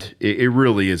 And it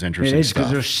really is interesting. It is, because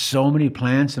there's so many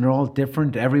plants and they're all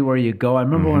different everywhere you go. I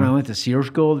remember when I went to Sears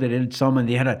School, they did some and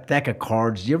they had a deck of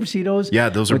cards. Did you ever see those? Yeah,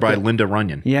 those are by Linda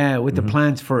Runyon. Yeah, with the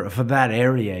plants for that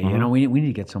area. We need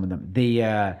to get some of them.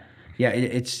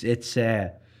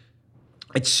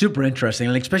 It's super interesting,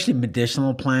 like especially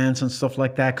medicinal plants and stuff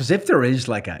like that. Because if there is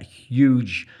like a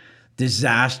huge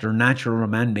disaster, natural or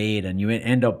man-made, and you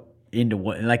end up into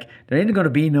what, like, there ain't going to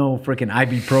be no freaking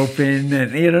ibuprofen, and what I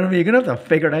mean? You're going to have to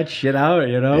figure that shit out,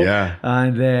 Yeah.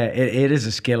 And it is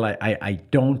a skill I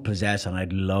don't possess, and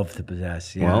I'd love to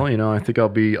possess. Yeah. Well, I think I'll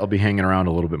be hanging around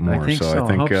a little bit more. I think so. I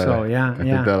think, hope so. Yeah. I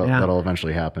think that'll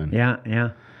eventually happen.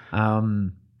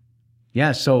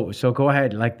 Yeah. So go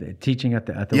ahead, like the teaching at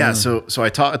the so I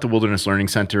taught at the Wilderness Learning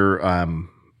Center.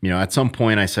 At some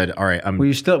point I said, all right, were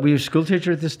you a school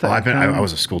teacher at this time? I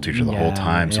was a school teacher the whole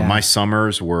time. So my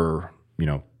summers were,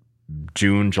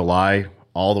 June, July,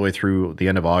 all the way through the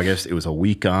end of August. It was a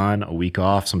week on, a week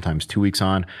off, sometimes 2 weeks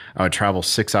on. I would travel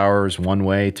 6 hours one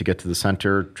way to get to the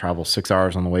center, travel 6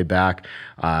 hours on the way back.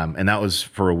 And that was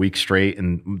for a week straight.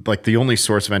 And like the only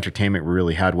source of entertainment we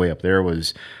really had way up there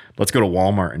was, let's go to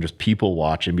Walmart and just people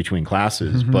watch in between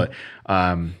classes. But,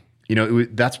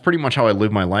 that's pretty much how I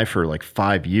lived my life for like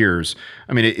 5 years.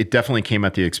 I mean, it definitely came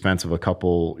at the expense of a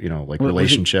couple,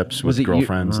 relationships with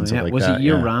girlfriends and stuff like that. Was it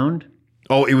year round?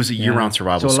 Oh, it was a year-round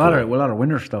survival school. So a lot of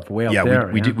winter stuff way up there.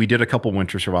 We did a couple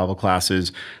winter survival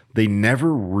classes. They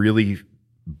never really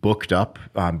booked up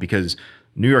because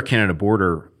New York Canada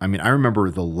border. I mean, I remember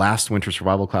the last winter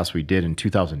survival class we did in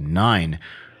 2009.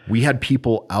 We had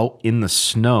people out in the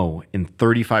snow in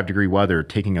 35-degree weather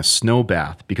taking a snow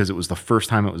bath because it was the first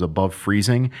time it was above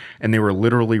freezing, and they were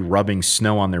literally rubbing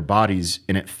snow on their bodies,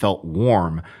 and it felt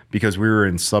warm because we were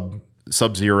in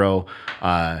sub-zero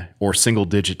or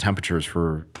single-digit temperatures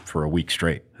for a week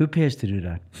straight. Who pays to do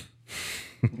that?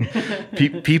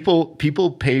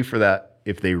 People pay for that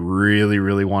if they really,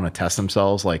 really want to test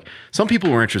themselves. Like, some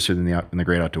people were interested in the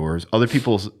great outdoors. Other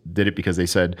people did it because they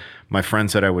said, my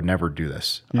friend said I would never do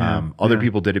this. Other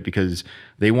people did it because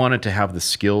they wanted to have the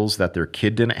skills that their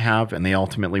kid didn't have, and they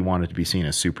ultimately wanted to be seen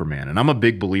as Superman. And I'm a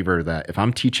big believer that if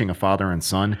I'm teaching a father and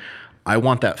son, I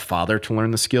want that father to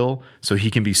learn the skill so he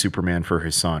can be Superman for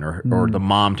his son, or the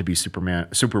mom to be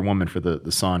Superwoman for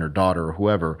the son or daughter or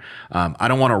whoever. I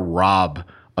don't want to rob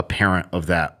a parent of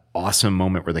that awesome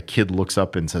moment where the kid looks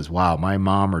up and says, wow, my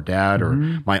mom or dad or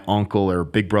my uncle or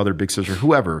big brother, big sister,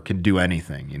 whoever can do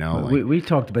anything, you know? Like, We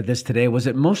talked about this today. Was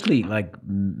it mostly like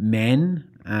men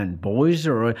and boys,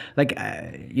 or like,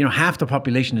 half the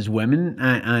population is women,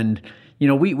 and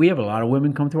we have a lot of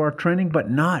women come to our training, but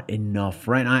not enough,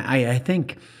 right? I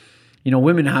think,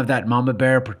 women have that mama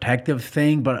bear protective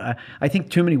thing, but I think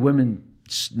too many women,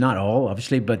 not all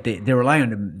obviously, but they rely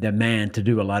on the man to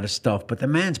do a lot of stuff, but the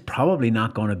man's probably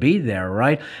not going to be there,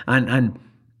 right? And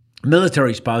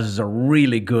military spouses are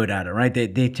really good at it, right?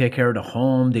 They take care of the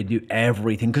home, they do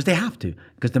everything because they have to,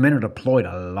 because the men are deployed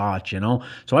a lot,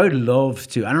 So I would love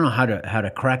to. I don't know how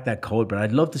to crack that code, but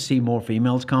I'd love to see more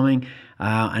females coming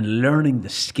and learning the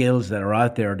skills that are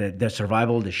out there, the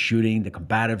survival, the shooting, the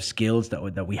combative skills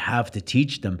that we have to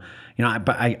teach them.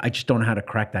 But I just don't know how to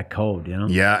crack that code.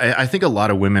 Yeah, I think a lot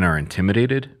of women are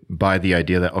intimidated by the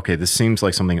idea that, okay, this seems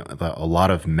like something that a lot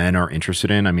of men are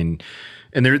interested in. I mean,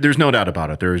 and there's no doubt about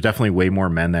it. There's definitely way more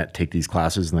men that take these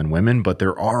classes than women, but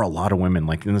there are a lot of women.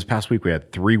 Like in this past week, we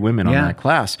had 3 women on that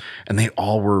class, and they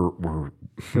all were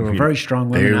they were very strong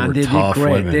women. They were tough did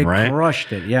great. women, they right?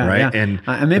 crushed it. Yeah, right? yeah.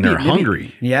 And maybe they're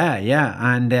hungry. Yeah.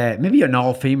 And maybe an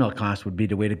all-female class would be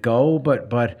the way to go. But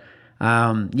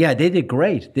they did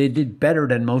great. They did better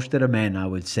than most of the men, I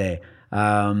would say.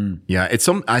 It's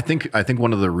I think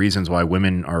one of the reasons why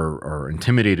women are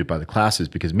intimidated by the classes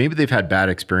because maybe they've had bad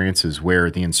experiences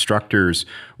where the instructors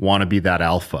want to be that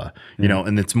alpha,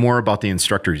 and it's more about the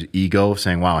instructor's ego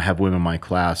saying, wow, I have women in my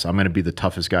class, I'm going to be the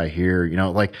toughest guy here,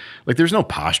 like there's no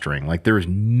posturing, like there was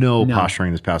no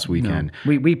posturing this past weekend.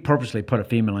 No. We purposely put a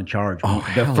female in charge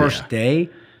the first day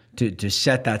to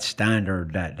set that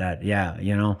standard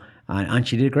and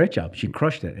she did a great job. She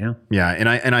crushed it. Yeah. Yeah,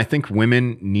 and I think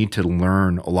women need to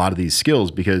learn a lot of these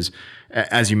skills because,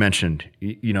 as you mentioned,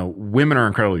 women are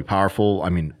incredibly powerful. I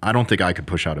mean, I don't think I could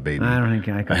push out a baby. I don't think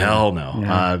I could. Hell no.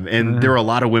 Yeah. And there are a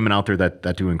lot of women out there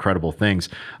that do incredible things.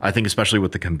 I think especially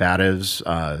with the combatives.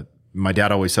 My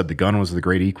dad always said the gun was the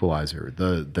great equalizer.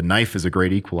 The knife is a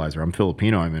great equalizer. I'm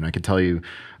Filipino. I mean, I can tell you,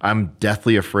 I'm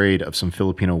deathly afraid of some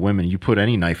Filipino women. You put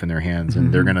any knife in their hands,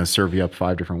 and they're going to serve you up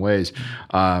 5 different ways.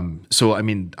 So, I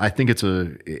mean, I think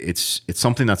it's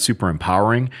something that's super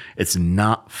empowering. It's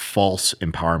not false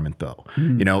empowerment, though.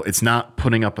 It's not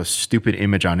putting up a stupid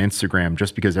image on Instagram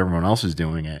just because everyone else is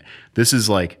doing it. This is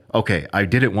like, okay, I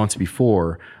did it once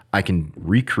before. I can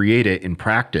recreate it in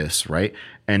practice, right?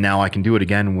 And now I can do it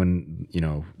again when,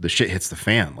 the shit hits the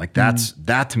fan. Like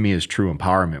that to me is true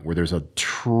empowerment, where there's a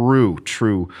true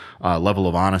level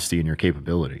of honesty in your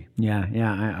capability.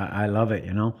 Yeah. I love it,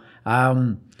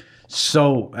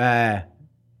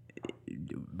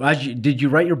 did you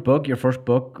write your first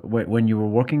book, when you were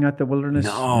working at the Wilderness?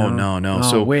 No.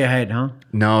 So way ahead, huh?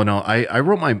 No. I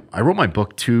wrote my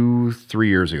book 2-3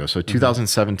 years ago. So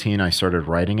 2017, I started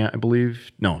writing it, I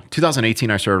believe. No,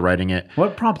 2018, I started writing it.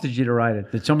 What prompted you to write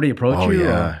it? Did somebody approach you?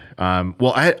 Yeah.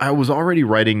 Well, I was already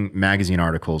writing magazine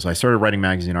articles. I started writing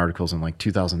magazine articles in like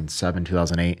 2007,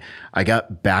 2008. I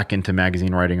got back into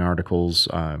magazine writing articles,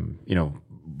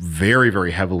 very,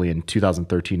 very heavily in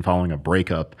 2013 following a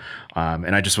breakup.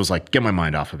 And I just was like, get my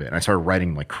mind off of it. And I started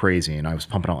writing like crazy. And I was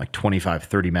pumping out like 25,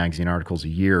 30 magazine articles a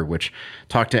year, which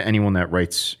talk to anyone that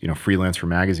writes, freelance for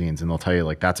magazines. And they'll tell you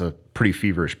like, that's a pretty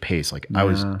feverish pace. Like I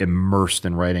was immersed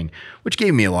in writing, which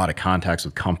gave me a lot of contacts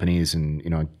with companies and,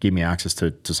 gave me access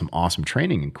to some awesome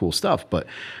training and cool stuff. But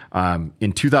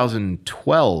in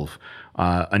 2012,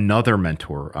 another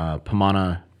mentor,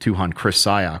 Pamana Tuhan, Chris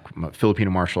Sayak, Filipino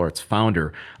martial arts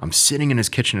founder, I'm sitting in his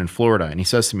kitchen in Florida, and he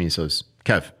says to me,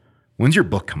 Kev, when's your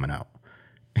book coming out?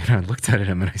 And I looked at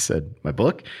him and I said, my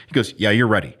book? He goes, yeah, you're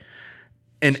ready.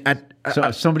 And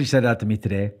somebody said that to me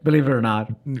today, believe it or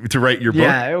not. To write your book?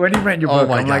 Yeah, when you write your book,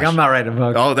 I'm like, I'm not writing a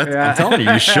book. Oh, I'm telling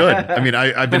you should. I mean,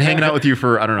 I've been hanging out with you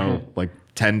for, I don't know, like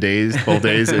 10 days, 12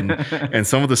 days. And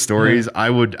some of the stories,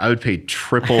 I would pay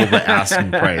triple the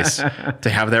asking price to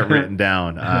have that written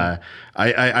down.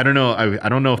 I don't know. I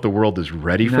don't know if the world is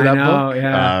ready for that book.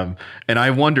 Yeah. And I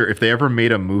wonder if they ever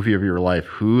made a movie of your life,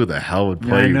 who the hell would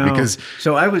play you? Because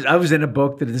so I was in a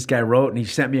book that this guy wrote, and he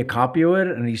sent me a copy of it,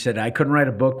 and he said I couldn't write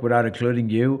a book without including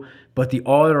you. But the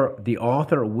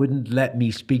author wouldn't let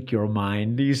me speak your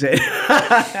mind. He said,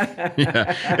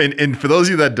 yeah. And for those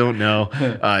of you that don't know,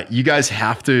 you guys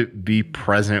have to be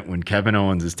present when Kevin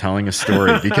Owens is telling a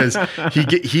story, because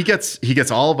he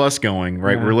gets all of us going,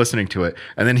 right? Yeah. We're listening to it,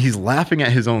 and then he's laughing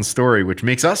at his own story, which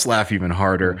makes us laugh even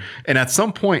harder. And at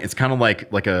some point, it's kind of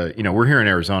like a, we're here in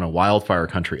Arizona, wildfire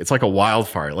country. It's like a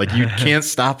wildfire. Like you can't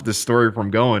stop this story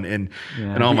from going. And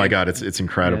oh my God, it's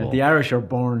incredible. Yeah, the Irish are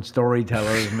born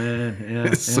storytellers, man. man.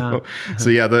 Yeah, so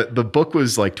yeah, the book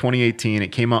was like 2018.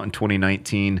 It came out in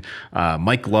 2019.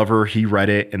 Mike Glover, he read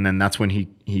it, and then that's when he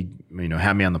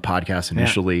had me on the podcast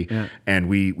initially, and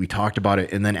we talked about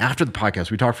it. And then after the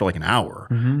podcast, we talked for like an hour,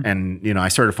 and I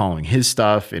started following his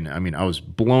stuff, and I mean, I was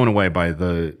blown away by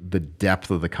the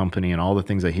depth of the company and all the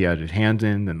things that he had his hand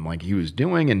in and like he was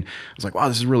doing. And I was like, wow,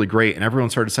 this is really great. And everyone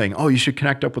started saying, oh, you should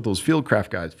connect up with those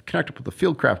Fieldcraft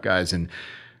guys, and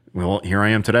well, here I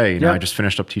am today. I just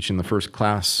finished up teaching the first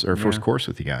class or first course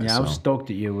with you guys. Yeah, I was stoked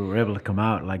that we were able to come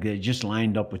out. Like, it just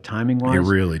lined up with timing wise. It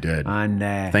really did. And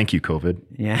thank you, COVID.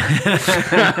 Yeah.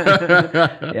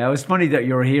 Yeah, it was funny that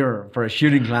you were here for a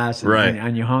shooting class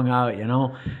and you hung out,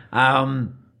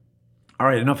 All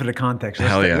right, enough of the context.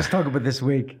 Let's talk about this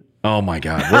week. Oh my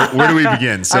God, where do we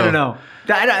begin? I don't know.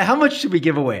 How much should we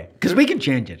give away? Because we can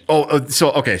change it.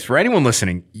 So for anyone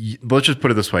listening, let's just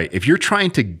put it this way: if you're trying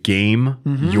to game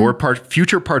your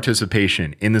future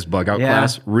participation in this bug out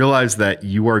class, realize that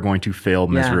you are going to fail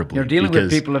miserably. You're dealing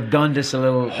with people who've done this a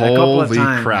couple of times.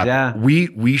 Holy crap! Yeah.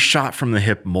 We shot from the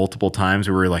hip multiple times.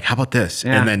 We were like, "How about this?"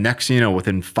 And then next,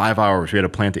 within 5 hours, we had a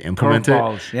plan to implement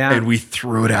it, and we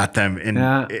threw it at them.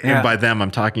 And by them,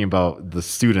 I'm talking about the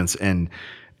students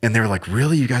and they were like,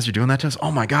 "Really, you guys are doing that to us? Oh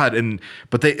my God!"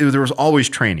 But there was always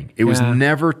training. It was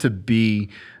never to be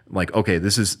like, okay,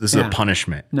 this is a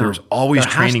punishment. No, there was always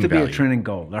training value. There has to be a training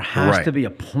goal. There has to be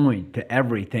a point to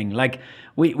everything. Like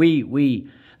we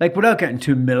like, without getting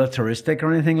too militaristic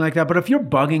or anything like that, but if you're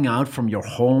bugging out from your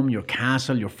home, your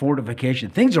castle, your fortification,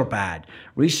 things are bad.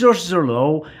 Resources are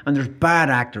low, and there's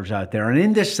bad actors out there. And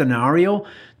in this scenario,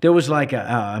 there was like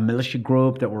a militia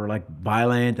group that were like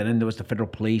violent, and then there was the federal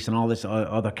police and all this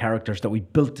other characters that we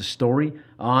built the story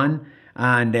on.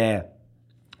 And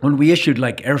when we issued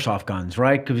like airsoft guns,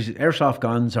 right? Because airsoft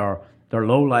guns they're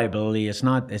low liability. It's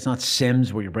not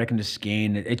Sims where you're breaking the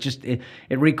skin. It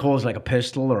recoils like a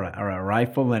pistol or a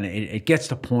rifle, and it gets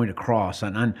the point across.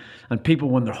 And people,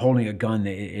 when they're holding a gun,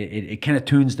 it kind of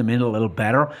tunes them in a little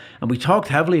better. And we talked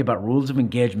heavily about rules of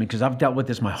engagement because I've dealt with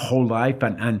this my whole life.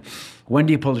 And when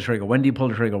do you pull the trigger? When do you pull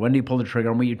the trigger? When do you pull the trigger?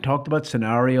 And we talked about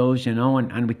scenarios,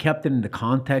 and we kept it in the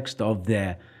context of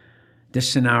this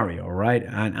scenario, right?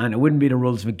 And it wouldn't be the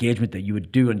rules of engagement that you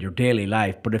would do in your daily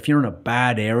life. But if you're in a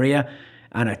bad area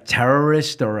and a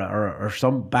terrorist or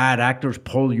some bad actors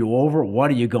pull you over, what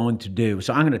are you going to do?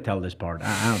 So I'm going to tell this part.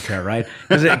 I don't care, right?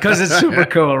 Because it's super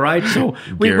cool, right? So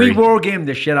we war gamed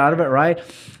the shit out of it, right?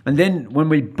 And then when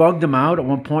we bugged them out, at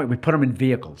one point, we put them in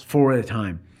vehicles, 4 at a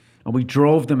time. And we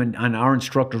drove them, and our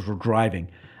instructors were driving.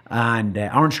 And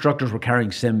our instructors were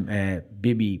carrying some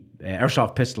BB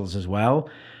airsoft pistols as well.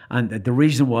 And the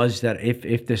reason was that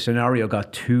if the scenario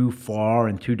got too far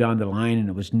and too down the line and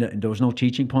there was no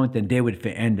teaching point, then they would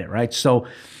end it, right? So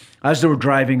as they were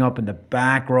driving up in the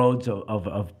back roads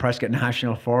of Prescott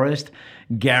National Forest,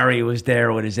 Gary was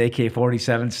there with his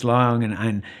AK-47 slung,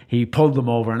 and he pulled them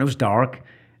over, and it was dark.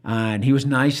 And he was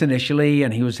nice initially,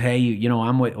 and he was, hey,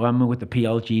 I'm with the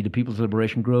PLG, the People's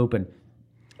Liberation Group, and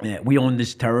we own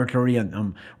this territory,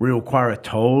 and we require a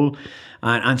toll.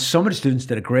 And some of the students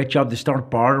did a great job. They start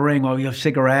bartering. Oh, we have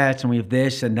cigarettes, and we have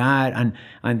this and that.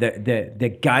 And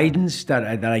the guidance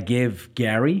that I gave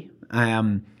Gary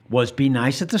was be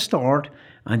nice at the start,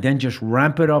 and then just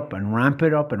ramp it up and ramp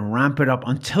it up and ramp it up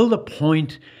until the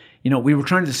point. We were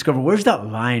trying to discover where's that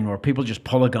line where people just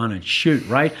pull a gun and shoot,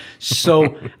 right?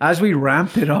 So as we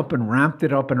ramped it up and ramped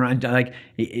it up and like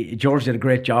George did a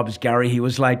great job as Gary. He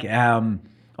was like,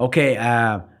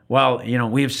 okay, well,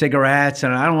 we have cigarettes,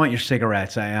 and I don't want your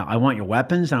cigarettes. I want your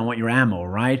weapons, and I want your ammo,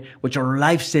 right? Which are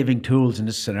life-saving tools in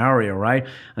this scenario, right?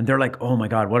 And they're like, oh my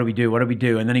God, what do we do? What do we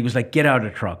do? And then he was like, get out of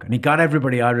the truck. And he got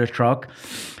everybody out of the truck.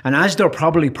 And as they're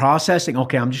probably processing,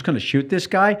 okay, I'm just going to shoot this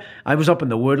guy, I was up in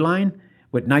the wood line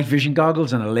with night vision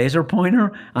goggles and a laser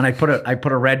pointer, and I put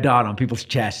a red dot on people's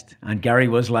chest. And Gary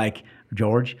was like,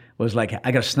 George was like,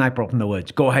 I got a sniper up in the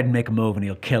woods. Go ahead and make a move and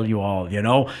he'll kill you all,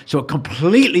 So it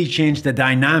completely changed the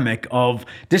dynamic of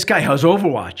this guy has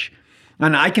Overwatch.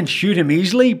 And I can shoot him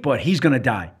easily, but he's going to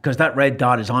die because that red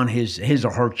dot is on his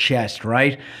or her chest,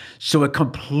 right? So it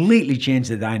completely changed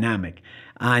the dynamic.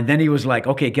 And then he was like,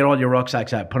 okay, get all your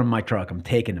rucksacks out, put them in my truck. I'm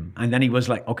taking them. And then he was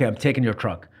like, okay, I'm taking your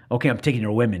truck. Okay, I'm taking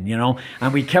your women,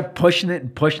 And we kept pushing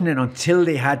it until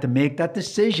they had to make that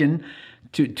decision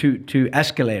to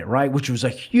escalate, right? Which was a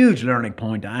huge learning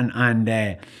point. And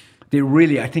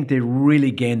I think they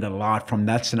really gained a lot from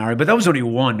that scenario. But that was only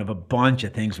one of a bunch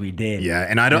of things we did. Yeah,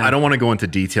 and I don't want to go into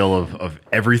detail of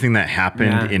everything that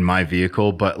happened in my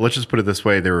vehicle, but let's just put it this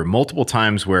way: there were multiple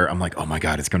times where I'm like, oh my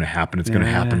God, it's going to happen! It's going to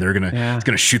happen! It's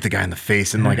going to shoot the guy in the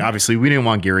face, and like obviously we didn't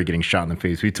want Gary getting shot in the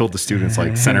face. We told the students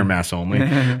like center mass only,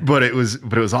 but it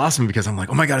was awesome because I'm like,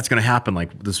 oh my God, it's going to happen!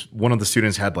 Like one of the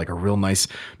students had like a real nice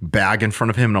bag in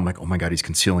front of him, and I'm like, oh my God, he's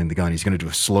concealing the gun. He's going to do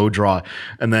a slow draw,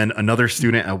 and then another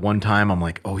student at one time, I'm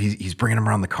like, oh, he's bringing him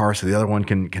around the car so the other one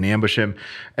can ambush him.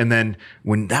 And then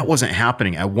when that wasn't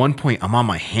happening, at one point I'm on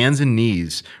my hands and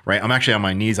knees, right? I'm actually on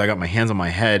my knees. I got my hands on my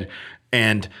head,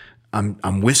 and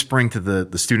I'm whispering to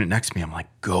the student next to me. I'm like,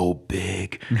 go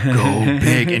big, go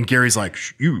big. And Gary's like,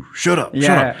 you shut up, shut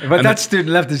up. But and that student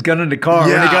left his gun in the car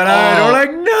when he got out. We're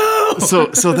like, no.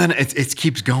 So then it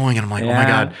keeps going, and I'm like, oh my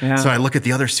God. Yeah. So I look at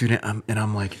the other student, and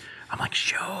I'm like,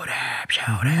 shoot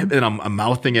him. And I'm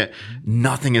mouthing it.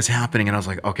 Nothing is happening. And I was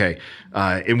like, okay.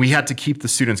 And we had to keep the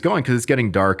students going because it's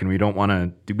getting dark and we don't want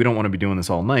to be doing this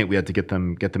all night. We had to get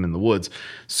them in the woods.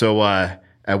 So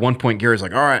at one point, Gary's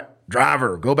like, all right,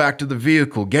 driver, go back to the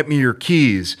vehicle. Get me your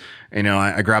keys. And,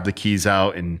 I grab the keys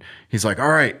out, and he's like, all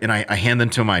right. And I hand them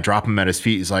to him. I drop them at his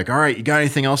feet. He's like, all right, you got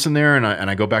anything else in there? And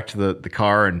I go back to the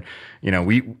car, and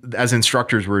we as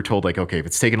instructors, we were told like, okay, if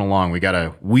it's taking along,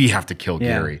 we have to kill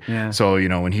Gary. Yeah. So,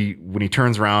 when he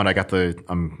turns around,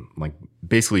 I'm like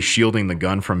basically shielding the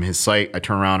gun from his sight. I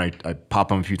turn around, I pop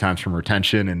him a few times from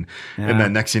retention, and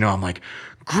then next I'm like,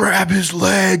 grab his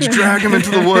legs, drag him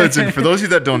into the woods. And for those of you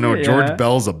that don't know, George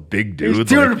Bell's a big dude. He's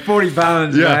 240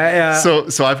 pounds. Yeah.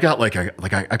 So I've got like a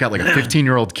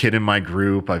 15-year-old kid in my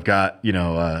group. I've got,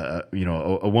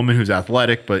 a woman who's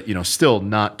athletic, but, still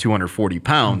not 240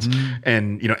 pounds. Mm-hmm.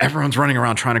 And, everyone's running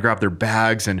around trying to grab their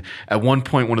bags. And at one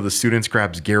point, one of the students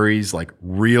grabs Gary's like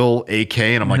real AK.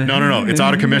 And I'm like, no, it's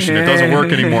out of commission. It doesn't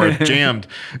work anymore. It's jammed.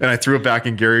 And I threw it back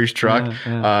in Gary's truck.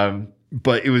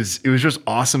 But it was just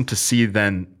awesome to see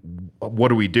then, what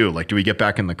do we do? Like, do we get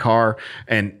back in the car?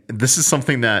 And this is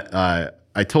something that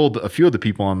I told a few of the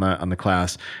people on the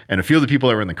class, and a few of the people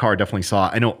that were in the car definitely saw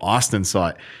it. I know Austin saw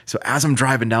it. So as I'm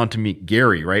driving down to meet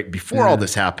Gary, right, before all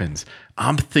this happens,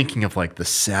 I'm thinking of like the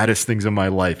saddest things in my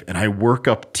life, and I work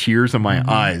up tears in my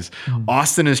eyes. Mm-hmm.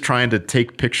 Austin is trying to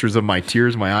take pictures of my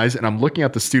tears in my eyes, and I'm looking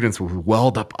at the students with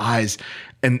welled up eyes.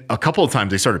 And a couple of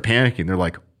times they started panicking. They're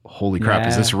like, holy crap,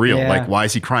 is this real? Like, why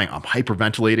is he crying? I'm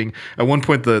hyperventilating. At one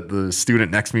point, the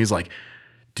student next to me is like,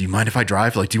 do you mind if I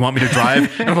drive? Like, do you want me to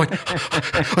drive? And I'm like,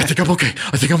 I think I'm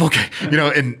okay.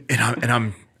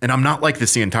 And I'm not like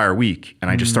this the entire week.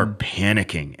 And I just start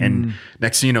panicking. And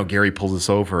next thing you know, Gary pulls us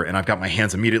over, and I've got my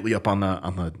hands immediately up on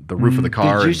the roof of the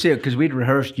car. Did you say, because we'd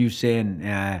rehearsed you saying,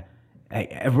 hey,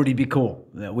 everybody be cool.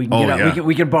 We can get out.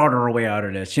 We can barter our way out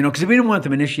of this, because we didn't want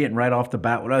them initiating right off the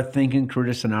bat without thinking through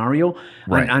the scenario.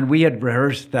 Right. And we had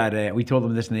rehearsed that. We told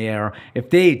them this in the air. If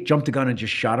they jumped the gun and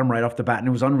just shot him right off the bat, and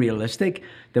it was unrealistic,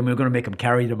 then we were going to make them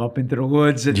carry them up into the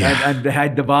woods and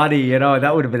hide the body.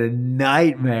 That would have been a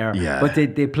nightmare. Yeah. But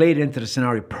they played into the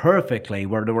scenario perfectly,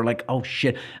 where they were like, oh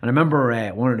shit. And I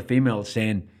remember one of the females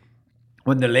saying,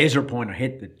 when the laser pointer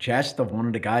hit the chest of one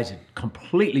of the guys, it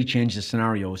completely changed the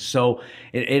scenario. So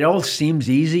it all seems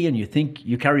easy, and you think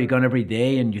you carry a gun every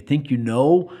day, and you think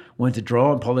when to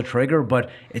draw and pull the trigger,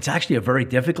 but it's actually a very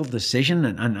difficult decision,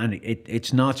 and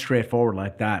it's not straightforward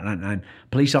like that. And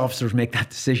police officers make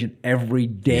that decision every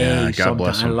day. Yeah, God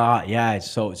bless them. A lot. Yeah.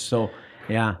 So.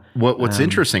 Yeah. What's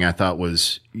interesting, I thought,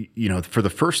 was, for the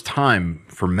first time,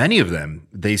 for many of them,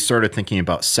 they started thinking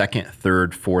about second,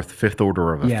 third, fourth, fifth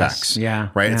order of effects. Yeah.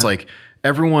 Right. Yeah. It's like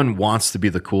everyone wants to be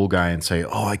the cool guy and say,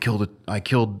 "Oh, I killed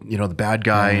the bad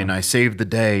guy, and I saved the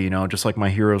day." Just like my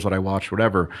heroes that I watch,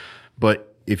 whatever.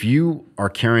 But if you are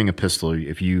carrying a pistol,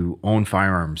 if you own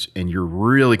firearms, and you're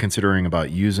really considering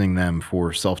about using them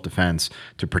for self-defense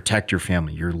to protect your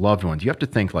family, your loved ones, you have to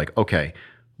think like, okay,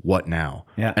 what now?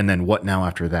 Yeah. And then what now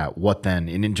after that? What then?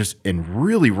 And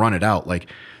really run it out. Like,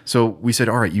 so we said,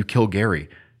 all right, you kill Gary,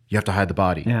 you have to hide the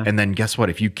body. Yeah. And then guess what?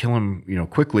 If you kill him,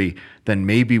 quickly, then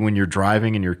maybe when you're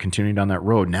driving and you're continuing down that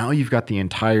road, now you've got the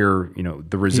entire,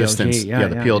 the resistance, PLG.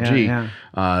 The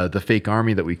PLG, the fake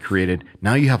army that we created.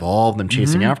 Now you have all of them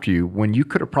chasing after you when you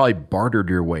could have probably bartered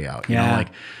your way out.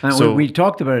 So we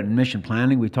talked about it in mission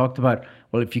planning. We talked about,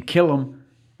 well, if you kill him,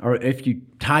 or if you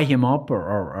tie him up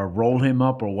or roll him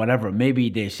up or whatever, maybe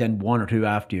they send one or two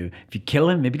after you. If you kill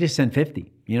him, maybe they send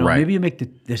 50. Right. Maybe you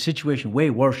make the situation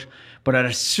way worse. But at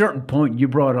a certain point, you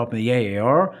brought up in the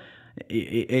AAR,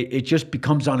 it just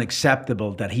becomes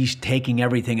unacceptable that he's taking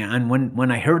everything. And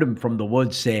when I heard him from the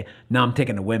woods say, "No, I'm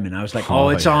taking the women," I was like, "Oh,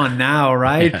 it's on now,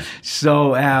 right?" Yeah.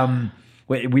 So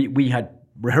we had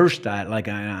rehearsed that, like,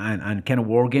 and kind of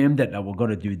war game that we're going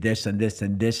to do this and this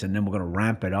and this, and then we're going to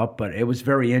ramp it up. But it was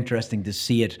very interesting to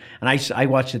see it, and I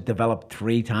watched it develop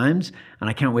 3 times, and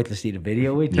I can't wait to see the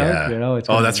video we took. Yeah. You know,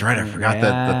 That's right. I forgot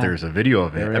that there's a video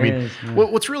of it. I mean,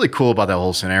 what's really cool about that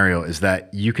whole scenario is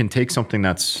that you can take something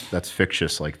that's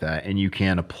fictitious like that, and you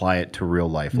can apply it to real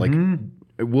life. Like,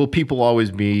 will people always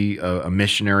be a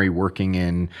missionary working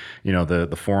in,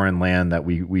 the foreign land that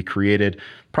we created?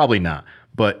 Probably not.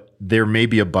 But there may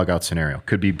be a bug out scenario.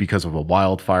 Could be because of a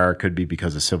wildfire, could be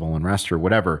because of civil unrest or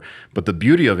whatever. But the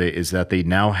beauty of it is that they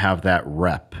now have that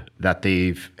rep that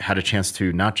they've had a chance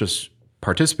to not just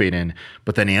participate in,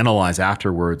 but then analyze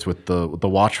afterwards with the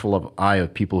watchful eye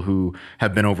of people who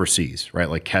have been overseas, right?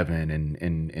 Like Kevin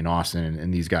and Austin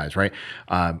and these guys, right?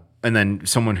 And then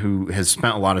someone who has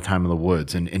spent a lot of time in the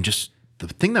woods. And just the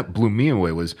thing that blew me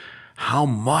away was how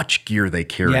much gear they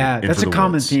carry. Yeah, that's a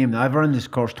common woods. theme. I've run this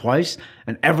course twice,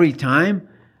 and every time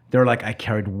they're like, I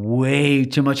carried way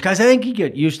too much. Guys, I think you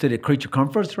get used to the creature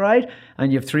comforts, right?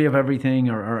 And you have 3 of everything,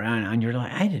 and you're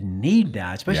like, I didn't need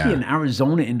that, especially in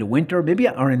Arizona in the winter, maybe,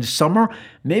 or in the summer.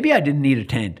 Maybe I didn't need a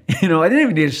tent. I didn't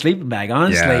even need a sleeping bag,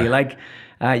 honestly. Yeah. Like,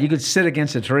 you could sit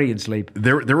against a tree and sleep.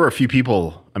 There were a few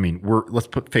people. I mean, let's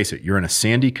face it. You're in a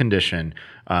sandy condition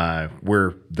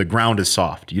where the ground is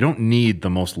soft. You don't need the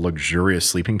most luxurious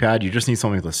sleeping pad. You just need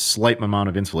something with a slight amount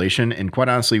of insulation. And quite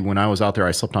honestly, when I was out there,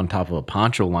 I slept on top of a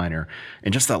poncho liner,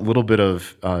 and just that little bit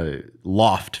of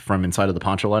loft from inside of the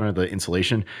poncho liner, the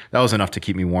insulation, that was enough to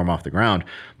keep me warm off the ground.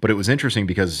 But it was interesting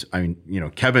because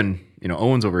Kevin,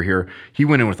 Owens over here, he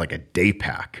went in with like a day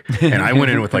pack, and I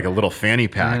went in with like a little fanny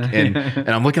pack, and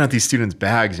I'm looking at these students'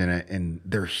 bags and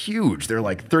they're huge. They're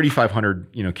like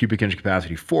 3,500 cubic inch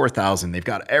capacity, 4,000. They've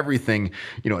got everything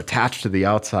attached to the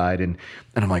outside, and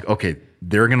I'm like, okay,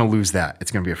 they're going to lose that.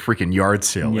 It's going to be a freaking yard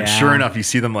sale. Yeah. And sure enough, you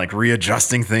see them like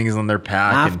readjusting things on their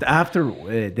pack. After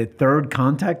the 3rd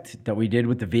contact that we did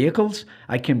with the vehicles,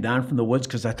 I came down from the woods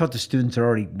because I thought the students had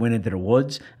already went into the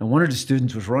woods, and one of the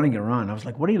students was running around. I was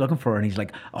like, what are you looking for? And he's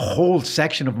like, a whole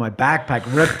section of my backpack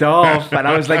ripped off. And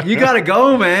I was like, you got to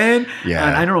go, man. Yeah.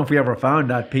 And I don't know if we ever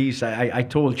found that piece. I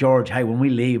told George, hey, when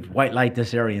we leave, white light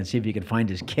this area and see if you can find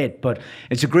his kit. But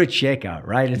it's a great shakeout,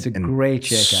 right? It's a great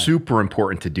shakeout. Super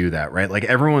important to do that, right? Like,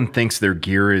 everyone thinks their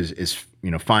gear is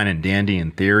fine and dandy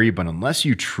in theory, but unless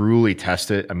you truly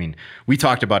test it, I mean, we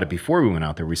talked about it before we went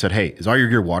out there. We said, hey, is all your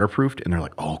gear waterproofed? And they're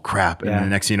like, oh crap. And then the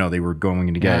next thing you know, they were going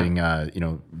into getting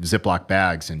Ziploc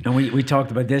bags. And we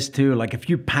talked about this too. Like, if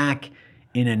you pack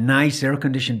in a nice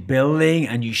air-conditioned building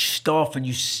and you stuff and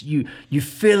you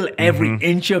fill every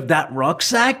inch of that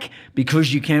rucksack,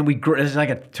 because you can, it's like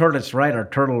a turtle's, right, or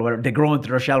turtle, or whatever, they grow into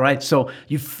their shell, right? So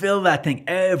you fill that thing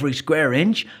every square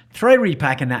inch. Try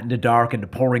repacking that in the dark, in the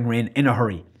pouring rain, in a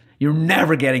hurry. You're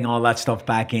never getting all that stuff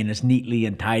back in as neatly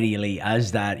and tidily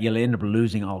as that. You'll end up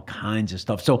losing all kinds of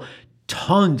stuff. So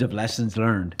tons of lessons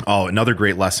learned. Oh, another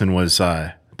great lesson was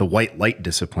the white light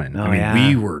discipline.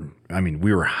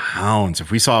 We were hounds.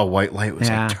 If we saw a white light, it was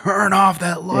like, turn off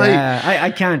that light. Yeah,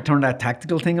 I can't turn that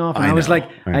tactical thing off. And I was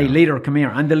like, hey, leader, come here.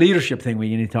 And the leadership thing we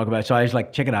need to talk about. So I was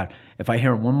like, check it out. If I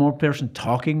hear one more person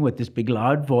talking with this big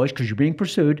loud voice, because you're being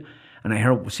pursued, and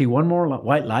I see one more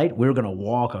white light, we're going to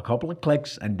walk a couple of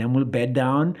clicks, and then we'll bed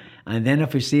down. And then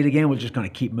if we see it again, we're just going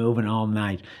to keep moving all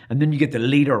night. And then you get the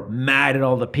leader mad at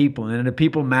all the people, and then the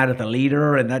people mad at the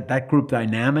leader, and that group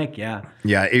dynamic, Yeah,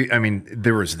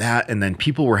 there was that, and then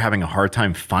people were having a hard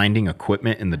time finding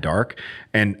equipment in the dark.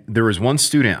 And there was one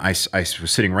student, I was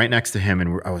sitting right next to him,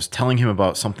 and I was telling him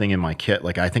about something in my kit.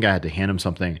 Like, I think I had to hand him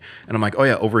something. And I'm like, oh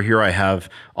yeah, over here I have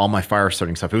all my fire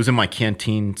starting stuff. It was in my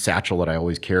canteen satchel that I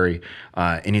always carry.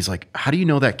 And he's like, how do you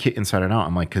know that kit inside and out?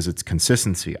 I'm like, because it's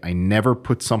consistency. I never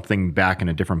put something back in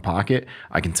a different pocket.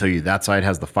 I can tell you that side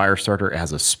has the fire starter. It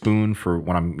has a spoon for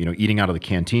when I'm eating out of the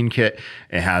canteen kit.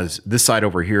 It has, this side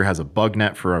over here has a bug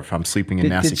net for if I'm sleeping in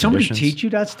nasty conditions. Did somebody conditions. teach you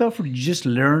that stuff, or did you just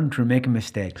learn through making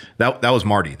mistakes? That was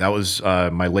Marty. That was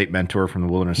my late mentor from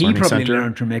the Wilderness Learning Center. He probably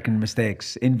learned through making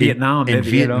mistakes. In Vietnam, In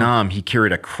Vietnam, he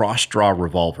carried a cross-draw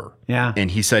revolver. Yeah.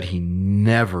 And he said he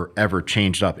never, ever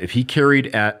changed up. If he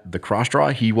carried at the cross-draw,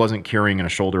 he wasn't carrying in a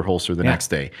shoulder holster the next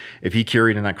day. If he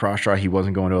carried in that cross-draw, he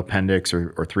wasn't going to appendix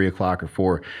or 3 o'clock or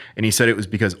 4. And he said it was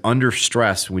because under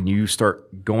stress, when you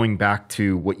start going back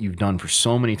to what you've done for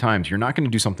so many times, you're not going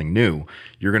to do something new.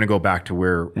 You're going to go back to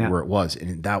where it was.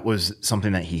 And that was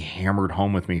something that he hammered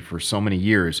home with me for so many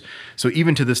years. So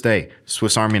even to this day,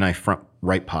 Swiss Army knife front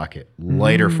right pocket,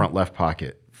 lighter front left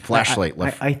pocket, flashlight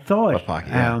left pocket.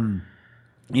 Yeah.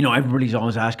 Everybody's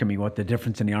always asking me what the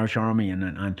difference in the Irish Army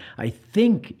and I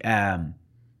think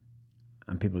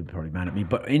and people would be probably mad at me,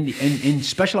 but in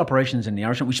special operations in the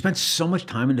Irish Army, we spent so much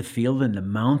time in the field, in the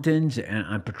mountains,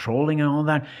 and patrolling and all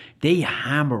that. They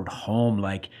hammered home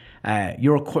like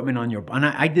your equipment on your. And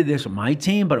I did this with my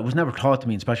team, but it was never taught to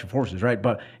me in special forces, right?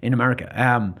 But in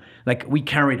America, like we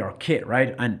carried our kit,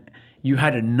 right, and you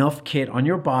had enough kit on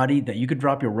your body that you could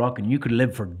drop your ruck and you could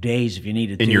live for days if you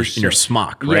needed to. In your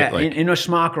smock, right? Yeah, like, in a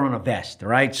smock or on a vest,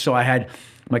 right? So I had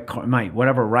my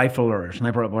whatever rifle or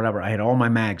sniper, whatever. I had all my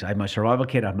mags. I had my survival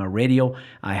kit. I had my radio.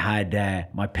 I had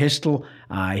my pistol.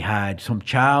 I had some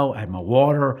chow. I had my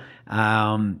water,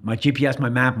 my GPS, my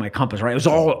map, my compass. Right, it was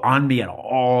all on me at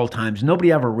all times.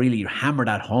 Nobody ever really hammered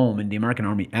that home in the American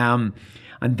Army. And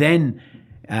then.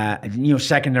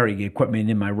 Secondary equipment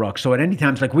in my ruck. So at any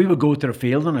times, like we would go to the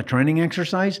field on a training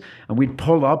exercise and we'd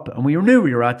pull up and we knew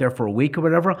we were out there for a week or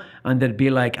whatever. And they'd be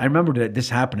like, I remember this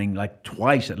happening like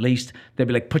twice at least. They'd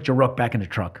be like, put your ruck back in the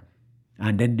truck.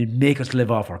 And then they'd make us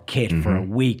live off our kit for a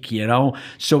week,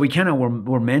 So we kind of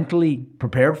were mentally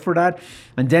prepared for that.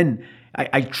 And then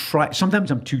I try,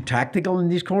 sometimes I'm too tactical in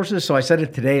these courses. So I said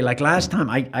it today, like last time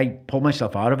I pulled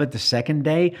myself out of it the second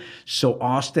day. So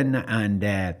Austin and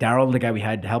Daryl, the guy we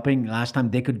had helping last time,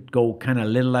 they could go kind of a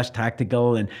little less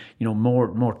tactical and,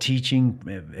 more teaching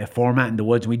format in the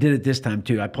woods. We did it this time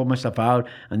too. I pulled myself out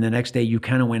and the next day you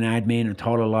kind of went admin and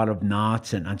taught a lot of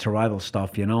knots and survival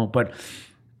stuff, but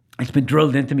it's been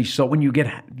drilled into me. So when you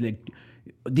get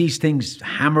these things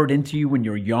hammered into you when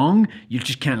you're young, you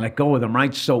just can't let go of them,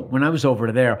 right? So when I was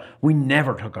over there, we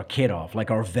never took our kit off. Like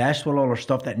our vest with all our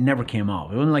stuff, that never came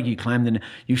off. It wasn't like you climbed in,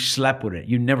 you slept with it.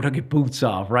 You never took your boots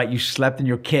off, right? You slept in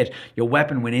your kit. Your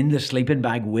weapon went in the sleeping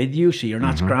bag with you, so you're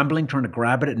not scrambling, trying to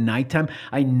grab it at nighttime.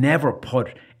 I never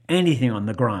put anything on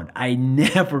the ground. I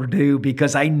never do,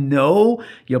 because I know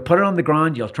you'll put it on the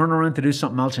ground, you'll turn around to do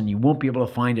something else and you won't be able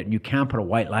to find it and you can't put a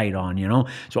white light on,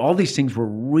 So all these things were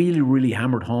really, really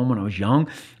hammered home when I was young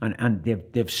and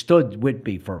they've stood with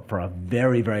me for a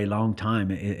very, very long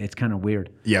time. It's kind of weird.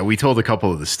 Yeah, we told a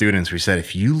couple of the students, we said,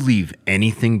 if you leave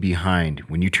anything behind,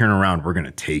 when you turn around, we're going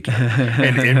to take it.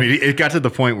 and it got to the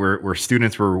point where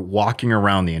students were walking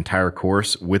around the entire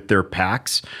course with their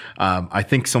packs. I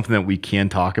think something that we can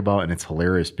talk about, and it's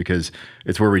hilarious because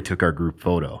it's where we took our group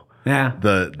photo. Yeah.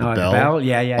 The bell. The bell?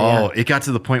 Yeah. Oh, it got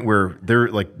to the point where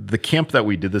the camp that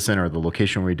we did this in, or the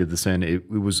location where we did this in, it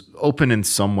was open in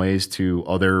some ways to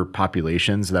other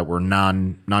populations that were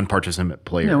non-participant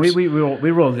players. Yeah, we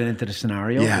rolled it into the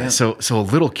scenario. Yeah. So a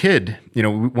little kid,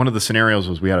 one of the scenarios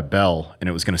was we had a bell and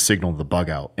it was going to signal the bug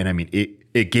out. And I mean,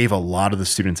 it gave a lot of the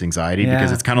students anxiety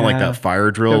because it's kind of like that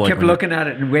fire drill. They kept looking at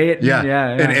it and waiting. Yeah.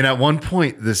 And at one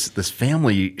point, this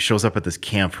family shows up at this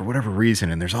camp for whatever reason,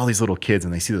 and there's all these little kids,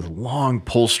 and they see this long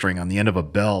pull string on the end of a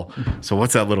bell. So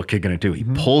what's that little kid going to do? He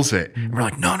pulls it, and we're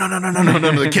like, no,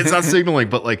 the kid's not signaling,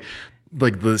 but like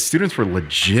the students were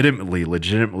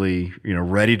legitimately,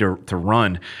 ready to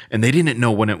run, and they didn't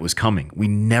know when it was coming. We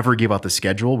never gave out the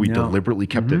schedule. We deliberately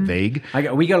kept it vague.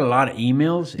 We got a lot of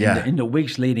emails in the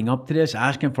weeks leading up to this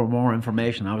asking for more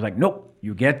information. I was like, nope,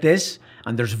 you get this,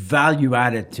 and there's value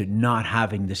added to not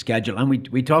having the schedule. And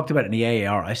we talked about it in the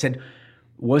AAR. I said,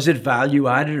 was it value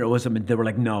added, or was it? They were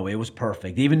like, no, it was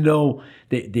perfect. Even though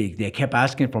they kept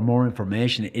asking for more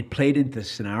information, it played into the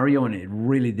scenario, and it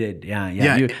really did.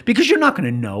 Yeah. Because you're not going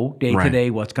to know day to day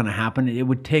what's going to happen. It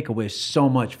would take away so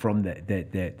much from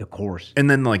the course. And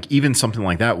then like even something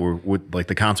like that, with like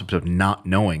the concept of not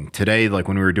knowing. Today, like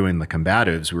when we were doing the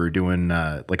combatives, we were doing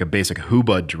like a basic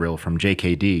HUBA drill from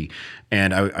JKD,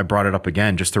 and I brought it up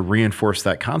again just to reinforce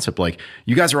that concept. Like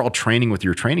you guys are all training with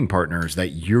your training partners that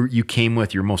you came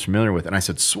with, you're most familiar with, and I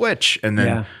said switch, and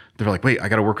then they're like, wait, I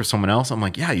got to work with someone else. I'm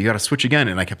like, yeah, you got to switch again,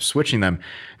 and I kept switching them,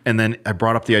 and then I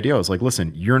brought up the idea. I was like,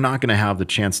 listen, you're not going to have the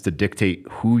chance to dictate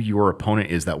who your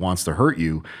opponent is that wants to hurt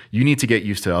you. You need to get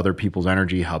used to other people's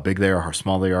energy, how big they are, how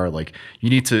small they are. Like you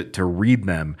need to read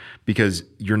them, because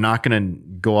you're not going to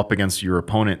go up against your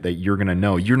opponent that you're going to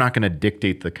know. You're not going to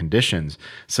dictate the conditions.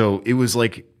 So it was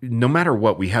like, no matter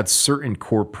what, we had certain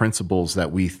core principles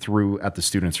that we threw at the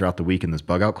students throughout the week in this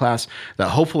bug out class that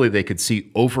hopefully they could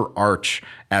see overarch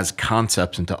as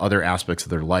concepts into other aspects of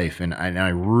their life. And I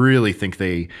really think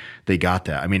they got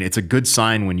that. I mean, it's a good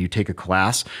sign when you take a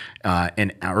class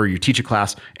or you teach a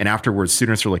class and afterwards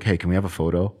students are like, hey, can we have a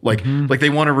photo? Like they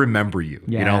want to remember you,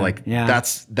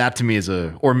 that to me is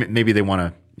or maybe they want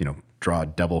to, draw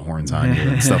devil horns on you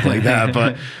and stuff like that.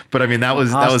 But I mean, that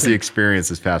was the experience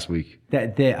this past week.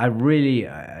 I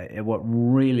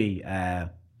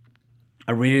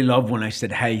I really love when I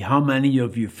said, hey, how many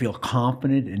of you feel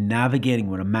confident in navigating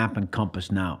with a map and compass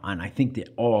now? And I think they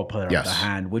all put up Yes. their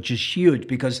hand, which is huge,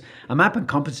 because a map and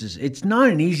compass it's not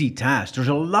an easy task. There's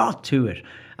a lot to it.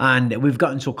 And we've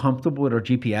gotten so comfortable with our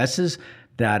GPSs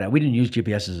that we didn't use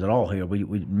GPSs at all here. We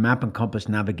map and compass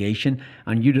navigation,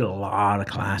 and you did a lot of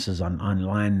classes on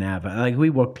land nav. Like we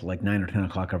worked like 9 or 10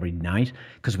 o'clock every night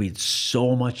because we had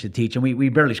so much to teach, and we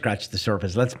barely scratched the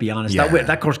surface. Let's be honest. Yeah.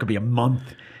 That course could be a month.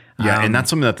 Yeah, and that's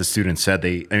something that the students said.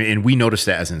 And we noticed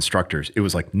that as instructors. It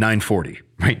was like 9:40,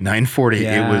 right? 9:40.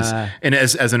 Yeah. It was, and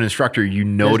as an instructor, you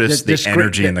notice the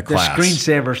energy in the class. The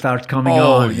screensaver starts coming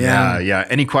Oh on. yeah.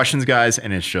 Any questions, guys?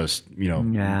 And it's just you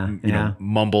know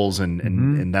mumbles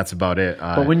and that's about it.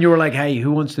 But when you were like, hey,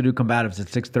 who wants to do combatives at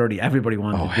 6:30? Everybody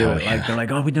wanted to do it. Yeah. Like they're like,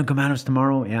 oh, we doing combatives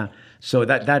tomorrow? Yeah. So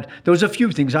that there was a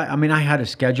few things. I mean, I had a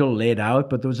schedule laid out,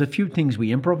 but there was a few things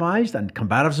we improvised, and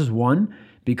combatives is one.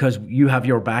 Because you have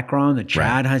your background, and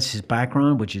Chad has his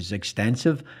background, which is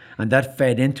extensive, and that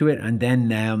fed into it. And then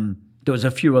there was a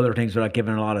few other things without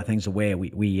giving a lot of things away.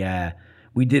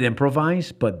 We did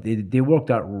improvise, but they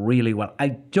worked out really well. I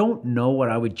don't know what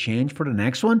I would change for the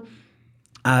next one.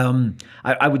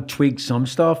 I would tweak some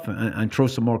stuff and throw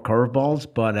some more curveballs,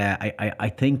 but I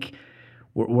think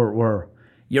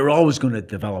you're always going to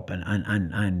develop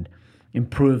and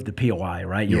improve the POI,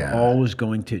 right? You're always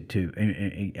going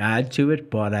to add to it,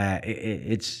 but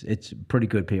it's pretty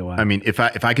good POI. I mean, if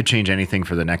I could change anything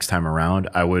for the next time around,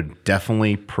 I would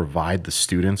definitely provide the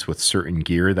students with certain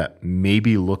gear that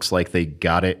maybe looks like they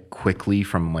got it quickly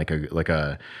from like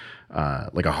a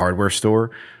hardware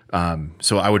store.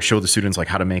 So I would show the students like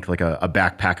how to make like a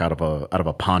backpack out of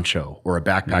a poncho or a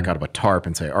backpack out of a tarp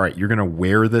and say, all right, you're going to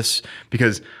wear this,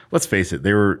 because let's face it,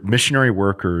 they were missionary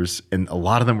workers and a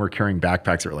lot of them were carrying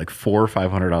backpacks that were like $400 or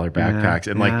 $500 backpacks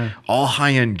and like all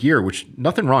high end gear, which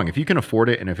nothing wrong. If you can afford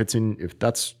it and if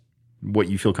that's what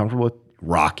you feel comfortable with,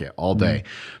 rock it all day.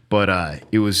 But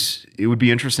it would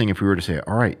be interesting if we were to say,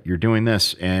 all right, you're doing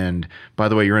this, and by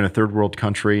the way, you're in a third world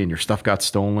country and your stuff got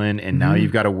stolen, and now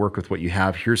you've got to work with what you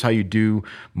have. Here's how you do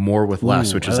more with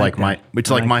less, which is like my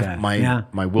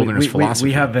wilderness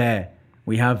philosophy.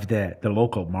 We have the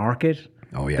local market.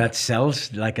 Oh yeah, that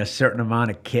sells like a certain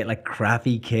amount of kit, like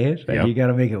crappy kit. And you got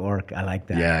to make it work. I like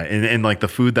that. Yeah, and like the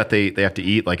food that they have to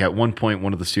eat. Like at one point,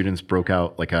 one of the students broke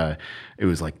out like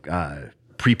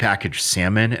prepackaged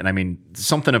salmon. And I mean,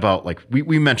 something about like,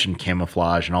 we mentioned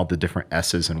camouflage and all the different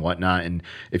S's and whatnot. And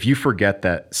if you forget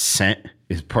that scent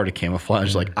is part of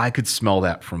camouflage, like I could smell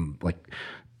that from like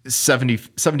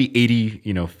 70,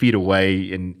 80, feet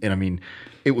away. And I mean,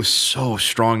 it was so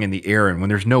strong in the air. And when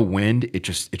there's no wind, it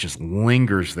just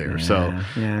lingers there.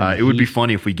 It would be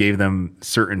funny if we gave them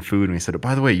certain food and we said, oh,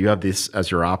 by the way, you have this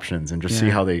as your options, and just see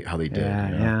how they did.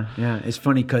 Yeah. It's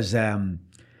funny because,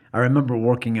 I remember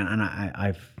working, and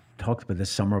I've talked about this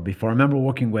somewhere before. I remember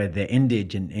working with the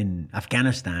Indij in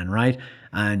Afghanistan, right?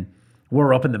 And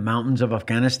we're up in the mountains of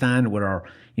Afghanistan with our,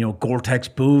 Gore-Tex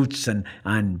boots and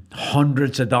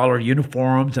hundreds of dollar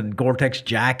uniforms and Gore-Tex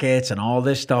jackets and all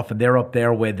this stuff. And they're up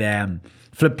there with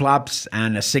flip-flops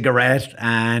and a cigarette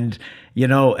and,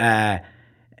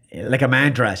 like a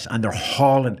man dress, and they're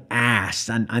hauling ass,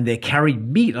 and they carry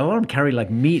meat. A lot of them carry like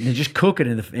meat, and they just cook it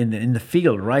in the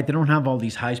field, right? They don't have all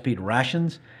these high speed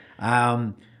rations,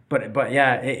 but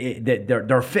yeah,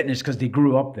 their fitness because they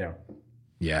grew up there.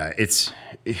 Yeah, it's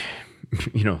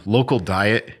local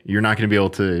diet. You're not going to be able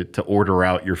to order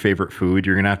out your favorite food.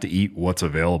 You're going to have to eat what's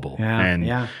available.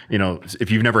 If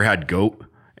you've never had goat,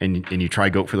 and you try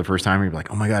goat for the first time, you're like,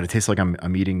 oh my God, it tastes like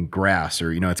I'm eating grass,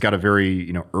 or, it's got a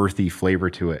very, earthy flavor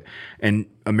to it. And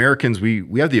Americans,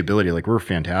 we have the ability, like we're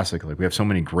fantastic. Like we have so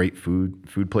many great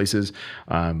food places,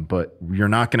 but you're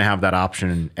not going to have that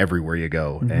option everywhere you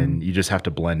go, and you just have to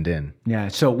blend in. Yeah.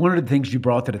 So one of the things you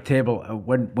brought to the table,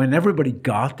 when everybody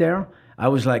got there, I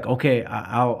was like, okay,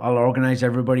 I'll organize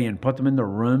everybody and put them in their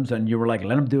rooms. And you were like,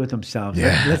 let them do it themselves.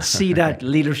 Yeah. Let's see that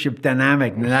leadership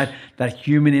dynamic and that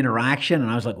human interaction.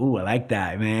 And I was like, ooh, I like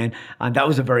that, man. And that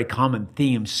was a very common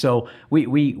theme. So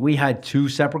we had 2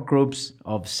 separate groups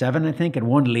of 7, I think, and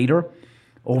 1 leader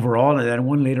overall, and then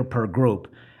 1 leader per group.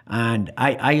 And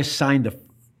I assigned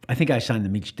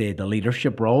them each day the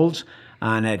leadership roles.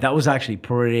 And that was actually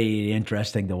pretty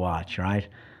interesting to watch, right?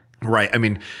 Right. I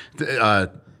mean,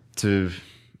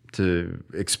 to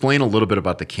explain a little bit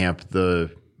about the camp,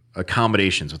 the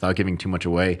accommodations, without giving too much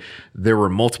away, there were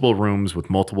multiple rooms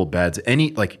with multiple beds.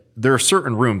 There are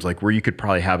certain rooms like where you could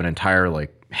probably have an entire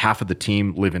like half of the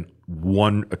team live in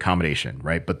one accommodation,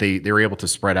 right? But they were able to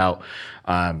spread out.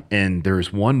 And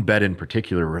there's one bed in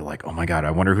particular where like, oh my God,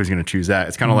 I wonder who's going to choose that.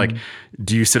 It's kind of like,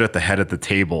 do you sit at the head of the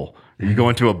table, You go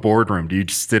into a boardroom, do you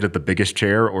just sit at the biggest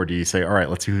chair, or do you say, all right,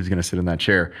 let's see who's going to sit in that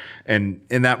chair? And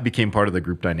that became part of the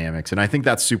group dynamics. And I think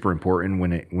that's super important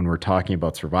when we're talking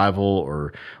about survival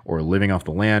or living off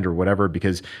the land or whatever,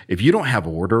 because if you don't have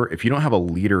order, if you don't have a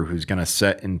leader who's going to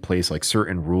set in place like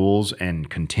certain rules and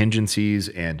contingencies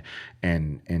and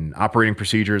operating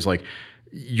procedures, like,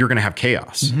 you're going to have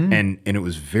chaos. And it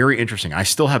was very interesting. I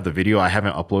still have the video. I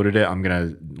haven't uploaded it. I'm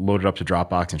going to load it up to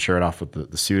Dropbox and share it off with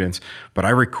the students. But I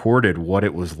recorded what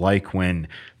it was like when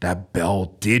that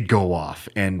bell did go off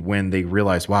and when they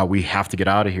realized, wow, we have to get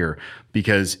out of here,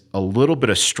 because a little bit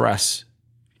of stress,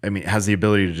 I mean, has the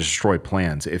ability to destroy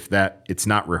plans if it's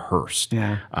not rehearsed.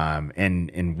 Yeah.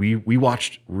 And we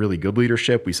watched really good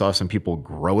leadership. We saw some people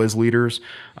grow as leaders.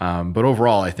 But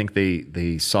overall, I think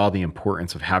they saw the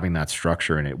importance of having that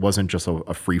structure, and it wasn't just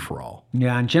a free for all.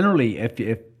 Yeah, and generally, if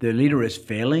the leader is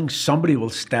failing, somebody will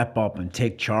step up and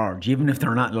take charge, even if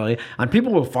they're not. And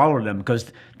people will follow them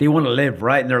because they want to live,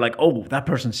 right? And they're like, oh, that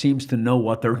person seems to know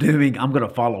what they're doing. I'm going to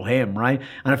follow him, right?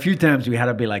 And a few times we had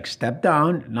to be like, step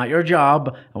down, not your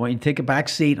job. I want you to take a back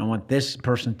seat. I want this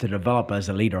person to develop as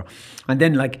a leader. And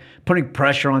then like putting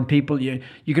pressure on people. You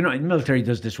can, the military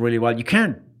does this really well. You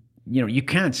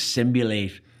can't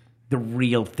simulate the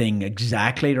real thing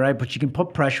exactly, right? But you can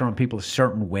put pressure on people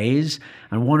certain ways.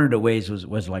 And one of the ways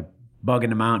was like bugging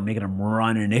them out and making them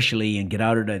run initially and get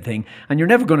out of that thing. And you're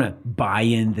never going to buy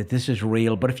in that this is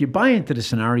real. But if you buy into the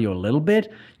scenario a little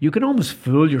bit, you can almost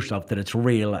fool yourself that it's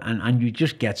real, and you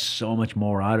just get so much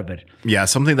more out of it. Yeah,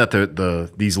 something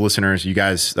that these listeners, you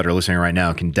guys that are listening right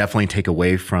now, can definitely take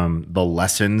away from the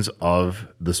lessons of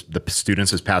the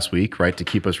students this past week, right? To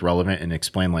keep us relevant and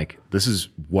explain, like, this is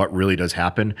what really does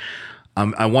happen.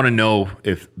 I want to know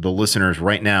if the listeners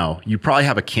right now, you probably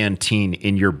have a canteen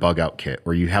in your bug out kit,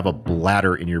 or you have a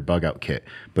bladder in your bug out kit,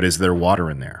 but is there water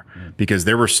in there? Because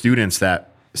there were students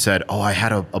that said, oh, I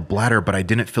had a bladder, but I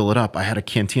didn't fill it up. I had a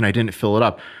canteen, I didn't fill it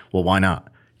up. Well, why not?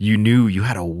 You knew you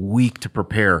had a week to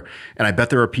prepare. And I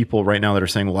bet there are people right now that are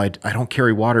saying, well, I don't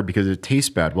carry water because it tastes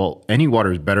bad. Well, any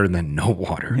water is better than no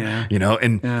water, you know?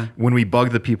 And when we bug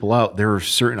the people out, there are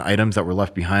certain items that were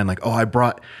left behind, like, oh, I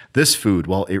brought this food.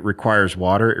 Well, it requires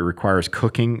water. It requires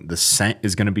cooking. The scent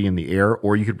is going to be in the air.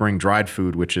 Or you could bring dried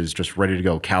food, which is just ready to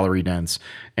go, calorie dense.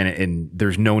 And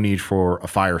there's no need for a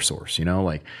fire source, you know?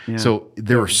 Like, so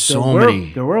there were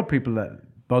many. There were people that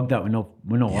bugged out with no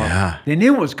water. They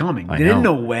knew it was coming. They didn't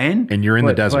know when. And you're in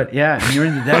the desert. But and you're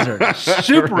in the desert.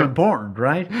 Super important,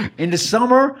 right? In the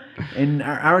summer, in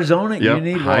Arizona, you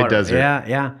need water. High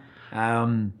desert.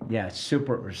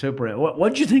 Super. What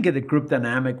did you think of the group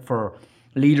dynamic for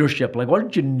leadership? Like, what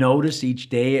did you notice each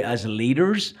day as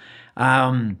leaders?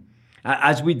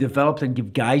 As we developed and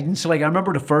give guidance? Like, I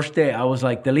remember the first day, I was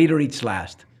like, the leader eats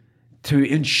last, to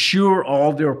ensure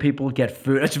all their people get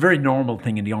food. It's a very normal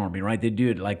thing in the Army, right? They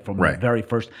do it like from the very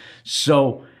first.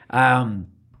 So I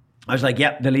was like,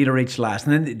 the leader eats last.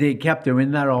 And then they kept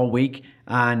doing that all week.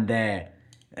 And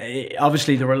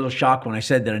obviously they were a little shocked when I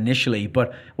said that initially.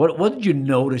 But what did you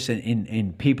notice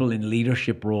in people in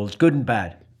leadership roles, good and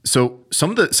bad? So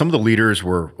some of the leaders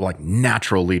were like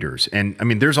natural leaders. And I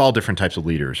mean, there's all different types of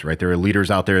leaders, right? There are leaders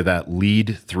out there that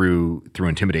lead through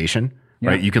intimidation.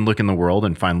 Right, you can look in the world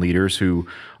and find leaders who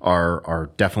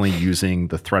are definitely using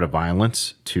the threat of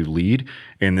violence to lead.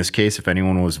 In this case, if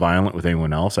anyone was violent with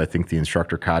anyone else, I think the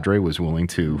instructor cadre was willing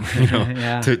to,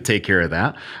 to take care of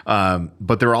that.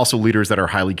 But there are also leaders that are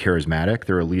highly charismatic.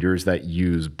 There are leaders that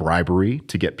use bribery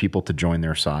to get people to join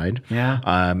their side. There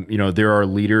are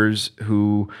leaders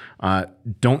who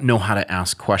don't know how to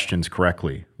ask questions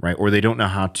correctly, right? Or they don't know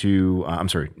how to,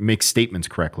 make statements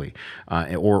correctly,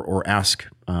 or ask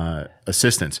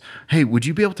assistance. Hey, would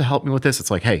you be able to help me with this?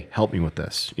 It's like, hey, help me with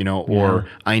this, or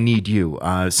I need you.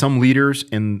 Some leaders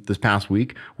in this past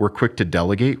week were quick to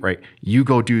delegate, right? You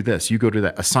go do this, you go do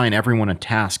that. Assign everyone a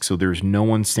task so there's no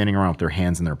one standing around with their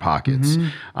hands in their pockets.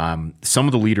 Some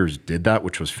of the leaders did that,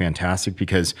 which was fantastic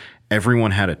because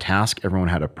everyone had a task, everyone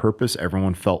had a purpose,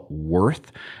 everyone felt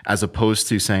worth, as opposed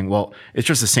to saying, well, it's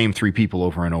just the same three people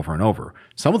over and over and over.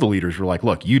 Some of the leaders were like,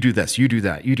 look, you do this, you do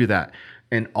that, you do that.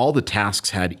 And all the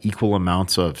tasks had equal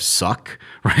amounts of suck,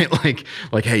 right?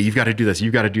 Like, hey, you've got to do this,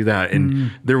 you've got to do that.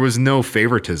 And there was no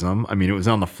favoritism. I mean, it was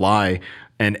on the fly,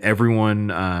 and everyone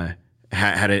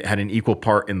had an equal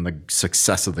part in the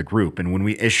success of the group. And when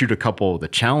we issued a couple of the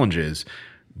challenges,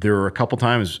 there were a couple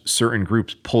times certain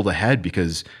groups pulled ahead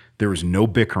because there was no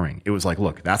bickering. It was like,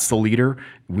 look, that's the leader.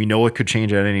 We know it could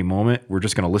change at any moment. We're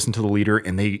just going to listen to the leader.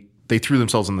 And they threw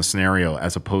themselves in the scenario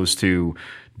as opposed to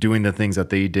doing the things that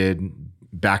they did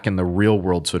back in the real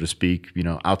world, so to speak,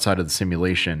 outside of the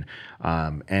simulation.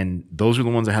 And those are the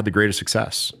ones that had the greatest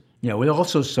success. Yeah, we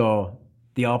also saw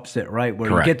the opposite, right? Where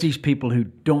Correct. you get these people who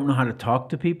don't know how to talk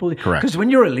to people. Correct. Because when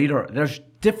you're a leader, there's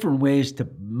different ways to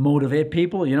motivate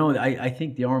people. You know, I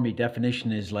think the Army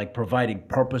definition is like providing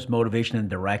purpose, motivation, and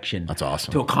direction. That's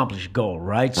awesome. To accomplish a goal,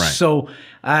 right? Right. So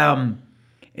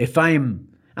if I'm,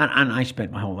 and I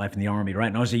spent my whole life in the Army, right?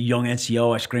 And I was a young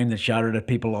NCO. I screamed and shouted at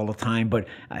people all the time. But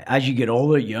as you get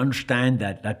older, you understand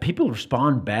that people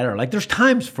respond better. Like there's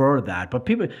times for that, but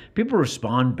people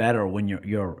respond better when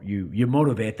you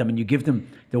motivate them and you give them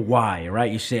the why,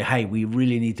 right? You say, hey, we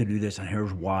really need to do this, and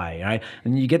here's why, right?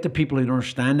 And you get the people who don't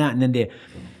understand that, and then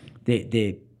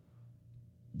they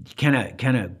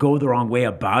kind of go the wrong way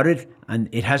about it, and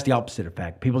it has the opposite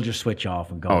effect. People just switch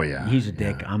off and go, Oh, yeah. he's a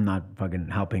dick. I'm not fucking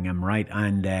helping him, right?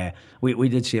 And we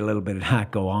did see a little bit of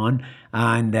that go on.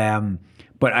 And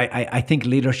but I think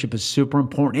leadership is super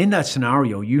important. In that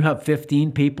scenario, you have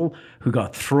 15 people who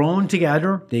got thrown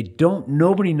together.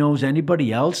 Nobody knows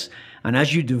anybody else. And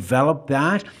as you develop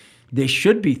that, they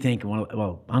should be thinking,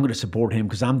 well, I'm going to support him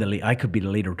because I'm the lead. I could be the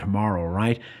leader tomorrow,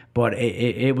 right? But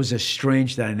it was a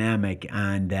strange dynamic,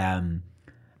 and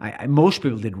most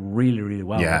people did really, really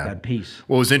well with that piece.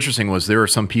 What was interesting was there were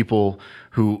some people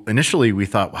who initially we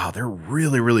thought, wow, they're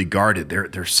really, really guarded.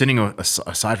 They're sitting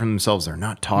aside from themselves. They're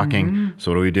not talking. Mm-hmm.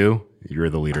 So what do we do?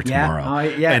 You're the leader tomorrow.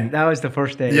 And that was the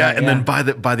first day. Then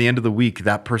by the end of the week,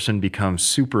 that person becomes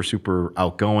super, super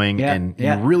outgoing, and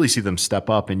you really see them step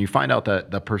up, and you find out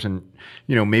that that person,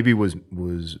 maybe was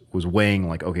weighing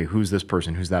like, okay, who's this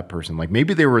person? Who's that person? Like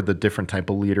maybe they were the different type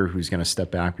of leader who's going to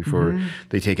step back before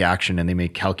they take action, and they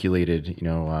make calculated,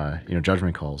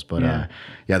 judgment calls. But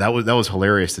that was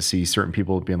hilarious to see certain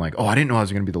people being like, oh, I didn't know I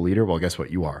was going to be the leader. Well, guess what?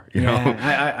 You are. You know?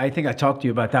 I think I talked to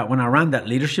you about that when I ran that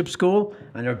leadership school,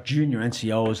 and our junior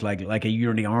NCOs, like a year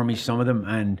in the Army, some of them,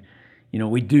 and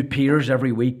we do peers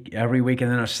every week, and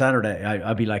then on Saturday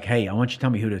I'd be like, hey, I want you to tell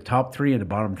me who the top 3 and the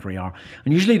bottom 3 are.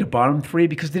 And usually the bottom 3,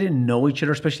 because they didn't know each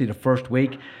other, especially the first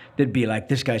week, they'd be like,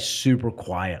 this guy's super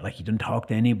quiet, like he doesn't talk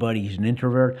to anybody, he's an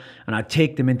introvert. And I'd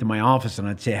take them into my office and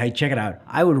I'd say, hey, check it out,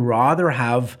 I would rather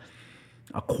have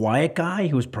a quiet guy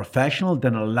who's professional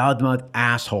than a loudmouth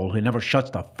asshole who never shuts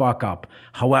the fuck up.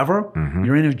 However,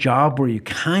 you're in a job where you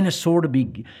kind of sort of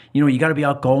be, you got to be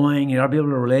outgoing, you got to be able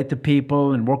to relate to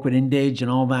people and work with Indige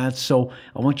and all that. So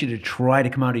I want you to try to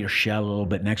come out of your shell a little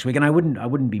bit next week. And I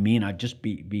wouldn't be mean. I'd just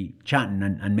be chatting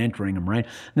and mentoring them, right?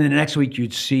 And then the next week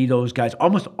you'd see those guys,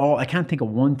 almost all, I can't think of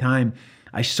one time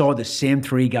I saw the same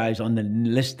 3 guys on the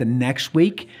list the next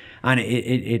week. And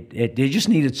they just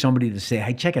needed somebody to say,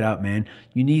 hey, check it out, man.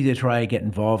 You need to try to get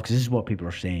involved because this is what people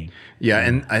are saying. Yeah,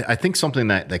 and I think something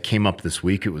that came up this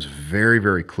week, it was very,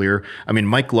 very clear. I mean,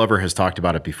 Mike Glover has talked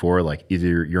about it before, like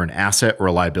either you're an asset or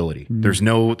a liability. There's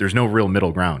no real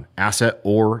middle ground, asset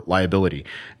or liability.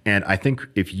 And I think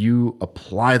if you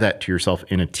apply that to yourself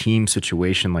in a team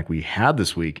situation like we had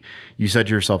this week, you said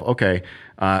to yourself, okay,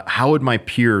 how would my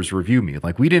peers review me?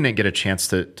 Like we didn't get a chance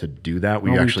to do that.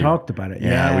 We actually talked about it.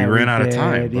 Yeah, we ran out of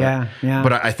time. But,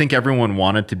 But I think everyone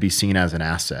wanted to be seen as an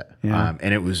asset. Yeah.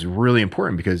 And it was really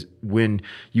important because when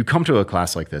you come to a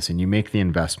class like this and you make the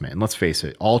investment, and let's face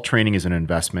it, all training is an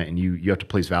investment, and you have to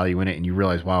place value in it, and you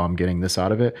realize, wow, I'm getting this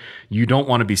out of it. You don't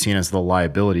want to be seen as the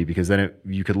liability, because then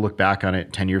you could look back on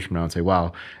it 10 years from now and say,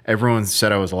 wow, everyone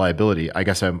said I was a liability. I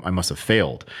guess I must have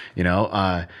failed,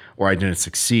 or I didn't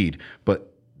succeed.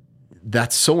 But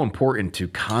that's so important to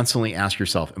constantly ask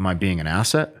yourself, am I being an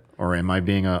asset or am I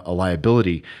being a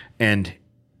liability? And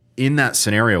in that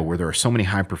scenario where there are so many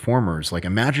high performers, like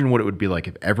imagine what it would be like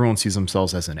if everyone sees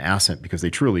themselves as an asset, because they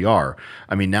truly are.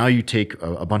 I mean, now you take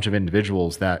a bunch of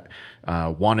individuals that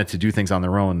wanted to do things on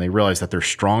their own, they realize that they're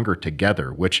stronger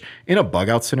together, which in a bug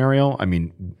out scenario, I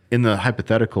mean, in the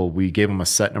hypothetical, we gave them a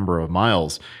set number of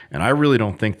miles, and I really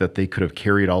don't think that they could have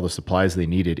carried all the supplies they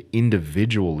needed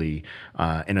individually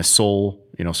in a sole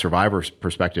survivor's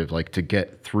perspective, like to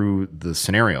get through the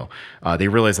scenario. They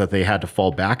realized that they had to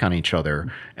fall back on each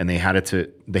other, and they had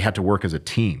to work as a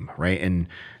team, right?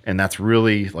 And that's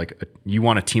really like you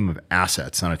want a team of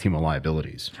assets, not a team of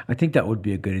liabilities. I think that would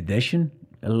be a good addition.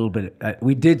 A little bit.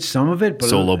 We did some of it, but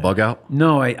solo bug out.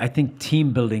 No, I think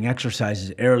team building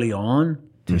exercises early on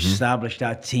to establish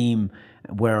that team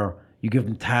where you give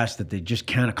them tasks that they just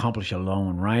can't accomplish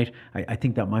alone, right? I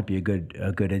think that might be a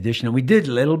good addition. And we did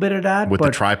a little bit of that. With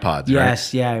the tripods,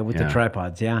 yes, right? Yeah, with the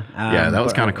tripods, yeah. Yeah, that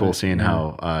was kind of cool seeing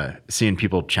how seeing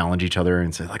people challenge each other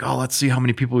and say like, oh, let's see how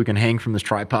many people we can hang from this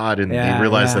tripod. And they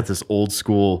realize that this old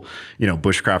school,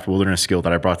 bushcraft wilderness skill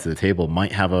that I brought to the table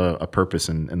might have a purpose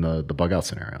in the bug out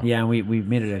scenario. Yeah, and we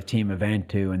made it a team event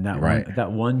too. And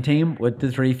that one team with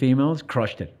the 3 females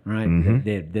crushed it, right?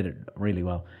 They did it really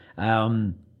well.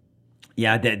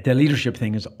 Yeah, the leadership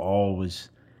thing is always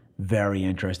very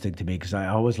interesting to me because I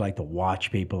always like to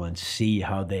watch people and see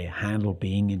how they handle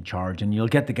being in charge. And you'll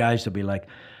get the guys to be like,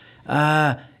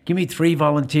 give me 3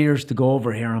 volunteers to go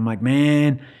over here. And I'm like,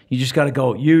 man, you just got to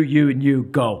go. You, and you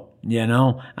go,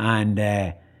 and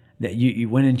you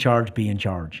win in charge, be in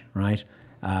charge, right?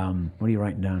 What are you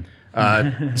writing down?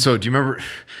 So do you remember,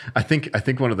 I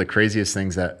think one of the craziest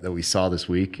things that we saw this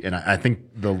week, and I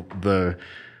think the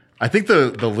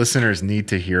listeners need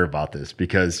to hear about this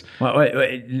because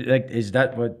wait, like, is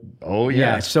that what? Oh yeah.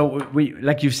 Yeah. So we,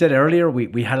 like you said earlier,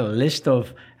 we had a list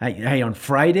of hey on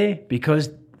Friday because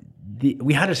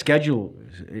we had a schedule.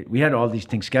 We had all these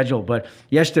things scheduled, but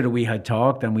yesterday we had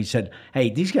talked and we said, hey,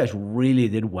 these guys really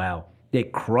did well. They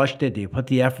crushed it. They put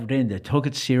the effort in. They took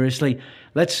it seriously.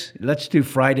 Let's do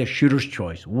Friday shooter's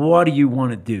choice. What do you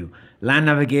want to do? Land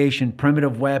navigation,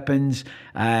 primitive weapons,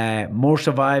 more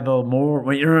survival, more.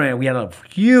 We had a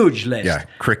huge list. Yeah,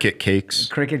 cricket cakes,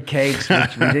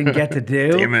 which we didn't get to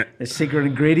do. Damn it. The secret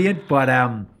ingredient. But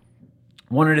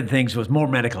one of the things was more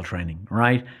medical training,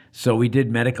 right? So we did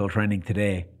medical training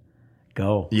today.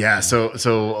 Go. Yeah, so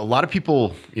a lot of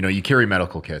people, you carry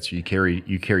medical kits, you carry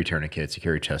tourniquets, you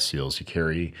carry chest seals, you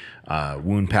carry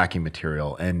wound packing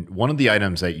material, and one of the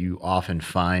items that you often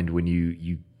find when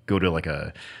you go to like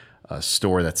a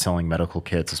store that's selling medical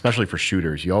kits, especially for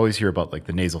shooters, you always hear about like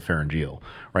the nasal pharyngeal,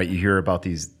 right? You hear about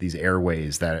these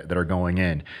airways that are going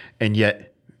in, and yet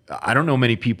I don't know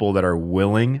many people that are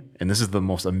willing, and this is the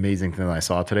most amazing thing that I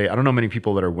saw today. I don't know many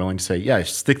people that are willing to say, yeah,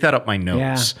 stick that up my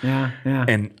nose. Yeah.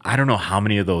 And I don't know how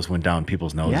many of those went down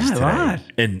people's noses today. Right.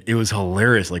 And it was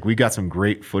hilarious. Like we got some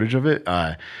great footage of it,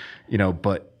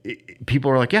 but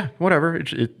people are like, yeah, whatever.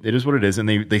 It is what it is. And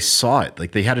they saw it.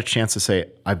 Like they had a chance to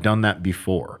say, I've done that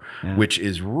before, which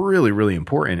is really, really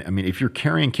important. I mean, if you're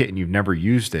carrying kit and you've never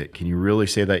used it, can you really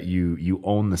say that you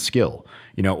own the skill?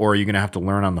 Or are you going to have to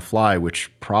learn on the fly,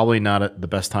 which probably not the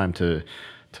best time to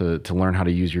learn how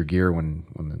to use your gear when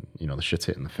the shit's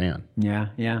hitting the fan.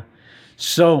 Yeah.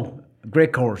 So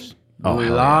great course. A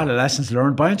lot of lessons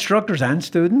learned by instructors and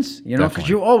students, because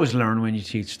you always learn when you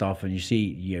teach stuff and you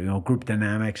see, group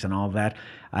dynamics and all that.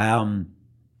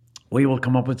 We will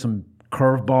come up with some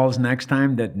curveballs next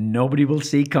time that nobody will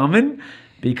see coming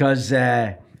because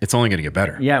it's only going to get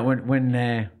better. Yeah,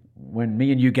 when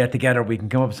me and you get together, we can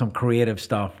come up with some creative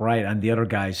stuff, right? And the other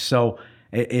guys. So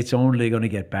it's only going to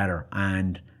get better.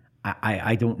 And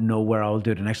I don't know where I'll do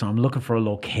it next time. I'm looking for a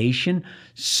location.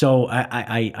 So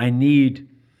I need...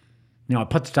 I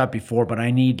put this out before, but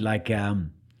I need like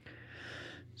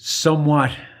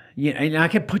somewhat, and I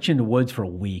could put you in the woods for a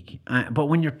week. But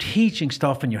when you're teaching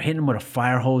stuff and you're hitting them with a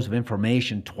fire hose of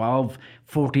information, 12,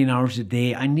 14 hours a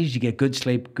day, I need you to get good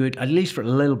sleep, at least for a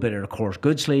little bit of the course,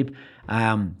 good sleep,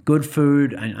 good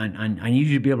food, and I need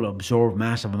you to be able to absorb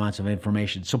massive amounts of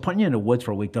information. So putting you in the woods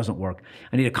for a week doesn't work.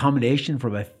 I need accommodation for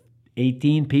about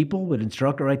 18 people with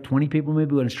instructor, right? 20 people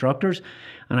maybe with instructors.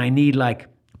 And I need like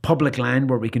public land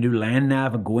where we can do land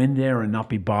nav and go in there and not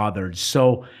be bothered.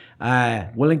 So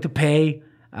willing to pay.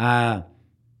 The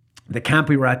camp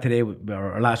we were at today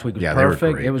or last week was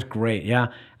perfect. It was great, yeah.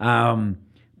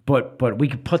 But we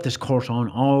could put this course on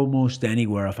almost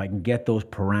anywhere if I can get those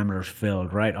parameters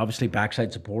filled, right? Obviously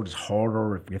backside support is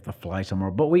harder if you have to fly somewhere,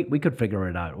 but we could figure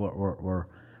it out. We're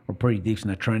pretty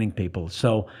decent at training people.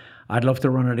 So I'd love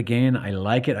to run it again. I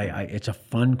like it. It's a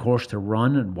fun course to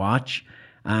run and watch.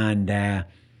 And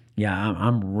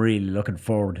I'm really looking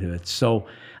forward to it. So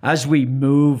as we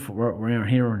move, we're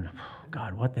here in,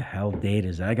 God, what the hell date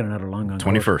is that? I got another long gun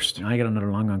 21st. course. I got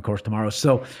another long gun course tomorrow.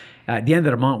 So at the end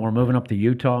of the month, we're moving up to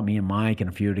Utah, me and Mike and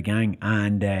a few of the gang,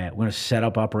 and we're going to set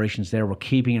up operations there. We're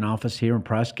keeping an office here in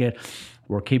Prescott.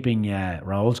 We're keeping,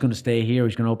 Raul's going to stay here.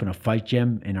 He's going to open a fight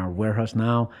gym in our warehouse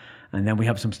now. And then we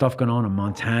have some stuff going on in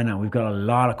Montana. We've got a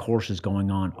lot of courses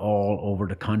going on all over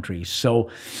the country. So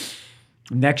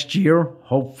next year,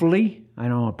 hopefully, I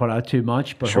don't want to put out too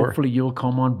much, but hopefully you'll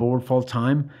come on board full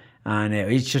time. And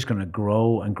it's just going to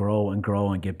grow and grow and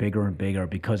grow and get bigger and bigger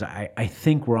because I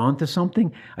think we're onto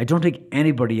something. I don't think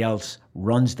anybody else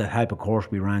runs the type of course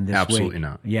we ran this week. Absolutely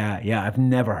not. Yeah. I've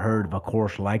never heard of a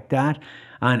course like that.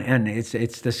 And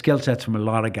it's the skill sets from a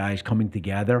lot of guys coming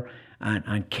together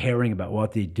and caring about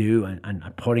what they do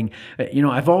and putting,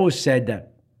 I've always said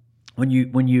that when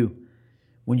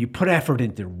you put effort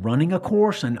into running a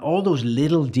course and all those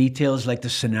little details like the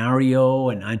scenario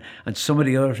and some of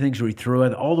the other things we threw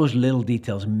out, all those little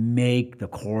details make the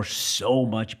course so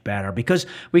much better because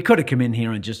we could have come in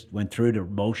here and just went through the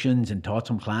motions and taught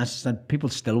some classes and people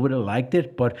still would have liked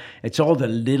it, but it's all the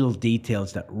little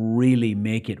details that really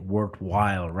make it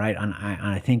worthwhile, right? And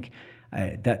I think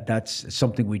that's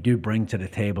something we do bring to the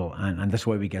table, and that's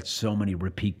why we get so many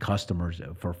repeat customers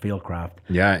for Fieldcraft.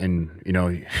 Yeah, and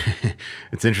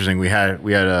it's interesting. We had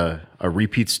a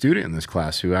repeat student in this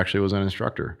class who actually was an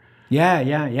instructor.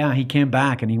 Yeah. He came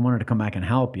back and he wanted to come back and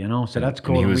help, So that's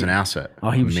cool. And he was an asset. Oh,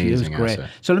 he was great. Asset.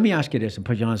 So let me ask you this and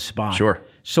put you on the spot. Sure.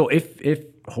 So if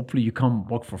hopefully you come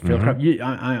work for Fieldcraft,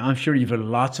 I'm sure you've had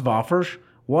lots of offers.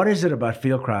 What is it about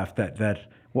Fieldcraft that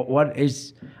what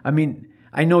is? I mean,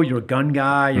 I know you're a gun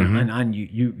guy and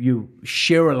you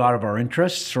share a lot of our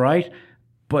interests, right?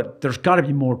 But there's got to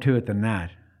be more to it than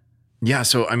that. Yeah,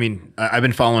 so I mean, I've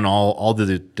been following all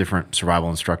the different survival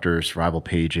instructors, survival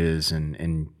pages,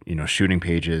 and shooting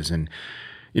pages, and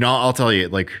I'll tell you,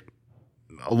 like,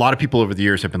 a lot of people over the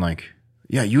years have been like,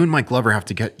 yeah, you and Mike Glover have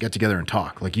to get together and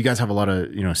talk. Like, you guys have a lot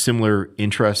of similar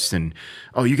interests, and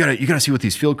you gotta see what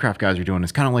these Fieldcraft guys are doing.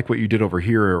 It's kind of like what you did over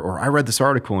here, or I read this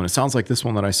article and it sounds like this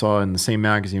one that I saw in the same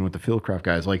magazine with the Fieldcraft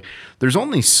guys. Like, there's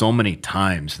only so many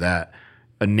times that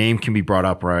a name can be brought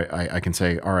up where I can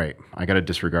say, all right, I got to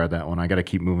disregard that one. I got to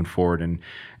keep moving forward. And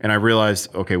I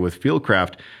realized, okay, with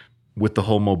Fieldcraft, with the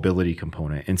whole mobility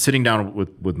component and sitting down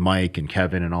with Mike and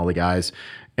Kevin and all the guys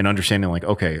and understanding, like,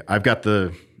 okay, I've got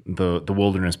the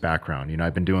wilderness background.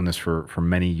 I've been doing this for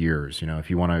many years.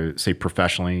 If you want to say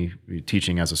professionally,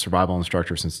 teaching as a survival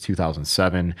instructor since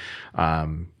 2007.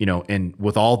 And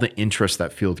with all the interest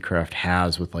that Fieldcraft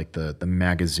has with like the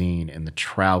magazine and the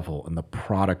travel and the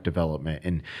product development,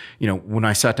 and when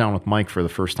I sat down with Mike for the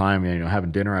first time,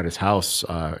 having dinner at his house,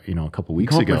 a couple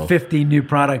weeks ago, 50 new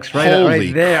products, right? Holy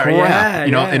right there, crap.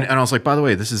 And I was like, by the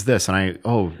way, this is this, and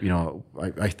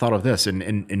I thought of this,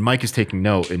 and Mike is taking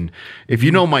note, and if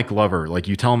you know Mike Glover, like,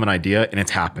 you tell him an idea and it's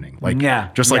happening, like,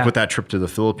 just with that trip to the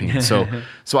Philippines.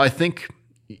 So I think,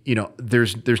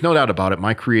 there's no doubt about it.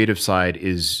 My creative side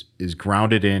is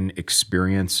grounded in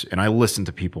experience, and I listen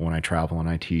to people when I travel and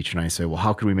I teach, and I say, well,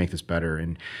 how could we make this better?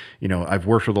 And I've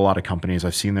worked with a lot of companies,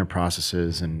 I've seen their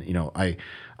processes, and I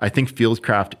think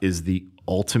Fieldcraft is the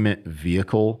ultimate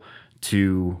vehicle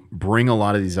to bring a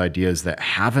lot of these ideas that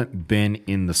haven't been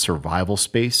in the survival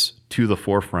space to the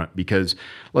forefront, because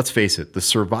let's face it, the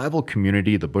survival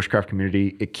community, the bushcraft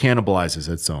community, it cannibalizes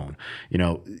its own.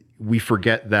 We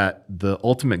forget that the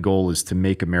ultimate goal is to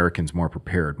make Americans more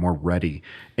prepared, more ready,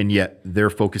 and yet they're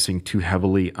focusing too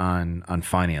heavily on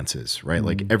finances, right? Mm-hmm.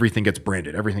 Like, everything gets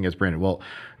branded. Well,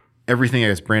 everything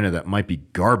gets branded that might be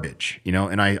garbage,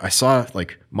 and I saw,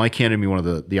 like, Mike handed me one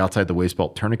of the outside the waist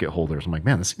belt tourniquet holders. I'm like,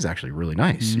 man, this thing's actually really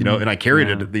nice, and I carried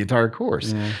it the entire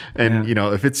course.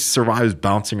 If it survives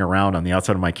bouncing around on the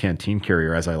outside of my canteen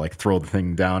carrier as I, like, throw the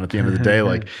thing down at the end of the day,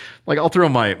 like I'll throw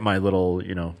my little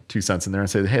 2 cents in there and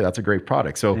say, hey, that's a great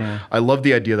product. So I love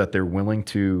the idea that they're willing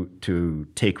to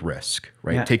take risk,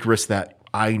 right? Take risks that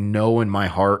I know in my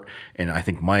heart, and I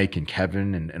think Mike and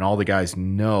Kevin and all the guys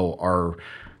know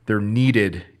they're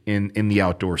needed in the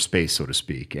outdoor space, so to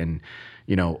speak. And,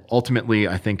 ultimately,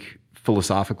 I think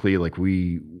philosophically, like,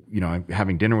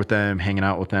 having dinner with them, hanging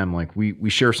out with them, like, we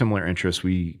share similar interests.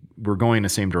 We're going in the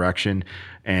same direction.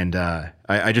 And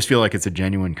I just feel like it's a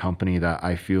genuine company that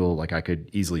I feel like I could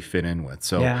easily fit in with.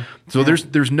 So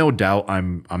there's no doubt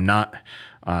I'm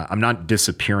not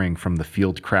disappearing from the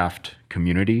Fieldcraft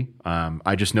community.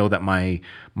 I just know that my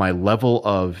level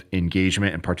of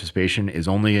engagement and participation is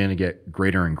only going to get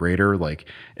greater and greater. Like,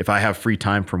 if I have free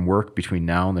time from work between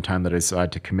now and the time that I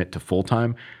decide to commit to full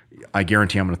time, I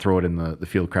guarantee I'm going to throw it in the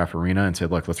Fieldcraft arena and say,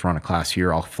 look, let's run a class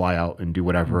here. I'll fly out and do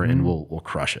whatever, and we'll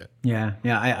crush it. Yeah.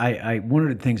 I one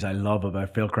of the things I love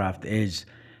about Fieldcraft is,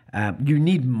 you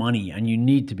need money and you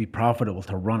need to be profitable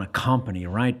to run a company,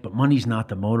 right? But money's not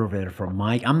the motivator for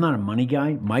Mike. I'm not a money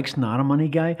guy. Mike's not a money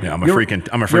guy. Yeah, I'm a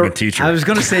freaking teacher. I was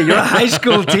going to say, you're a high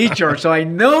school teacher, so I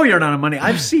know you're not a money.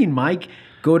 I've seen Mike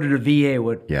go to the VA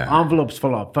with envelopes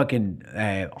full of fucking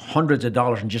hundreds of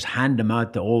dollars and just hand them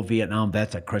out to old Vietnam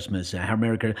vets at Christmas.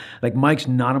 America, like, Mike's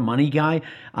not a money guy,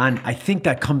 and I think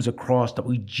that comes across that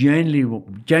we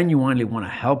genuinely want to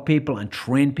help people and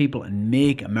train people and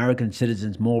make American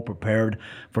citizens more prepared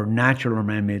for natural or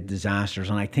man-made disasters.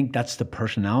 And I think that's the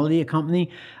personality of the company,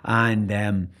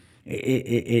 and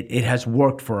it has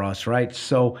worked for us, right?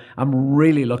 So I'm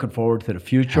really looking forward to the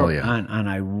future. Hell yeah. And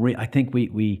I think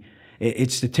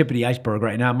it's the tip of the iceberg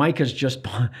right now. Mike has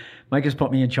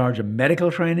put me in charge of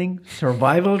medical training,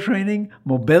 survival training,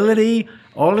 mobility,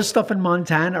 all the stuff in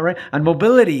Montana, right? And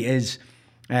mobility is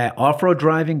off-road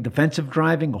driving, defensive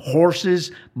driving, horses,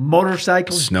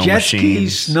 motorcycles, snow jet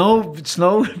machines. skis,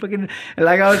 snow, fucking,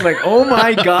 like, I was like, oh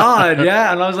my God,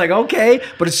 yeah. And I was like, okay,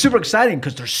 but it's super exciting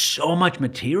because there's so much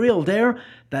material there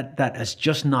that has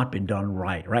just not been done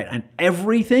right? And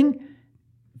everything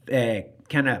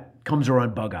kind of comes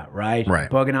around bug out, right? Right.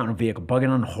 Bugging out in a vehicle, bugging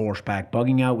on horseback,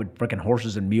 bugging out with freaking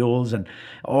horses and mules and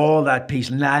all that piece,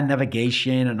 land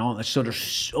navigation and all that. So there's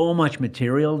so much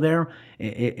material there.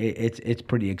 It's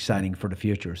pretty exciting for the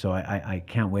future. So I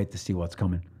can't wait to see what's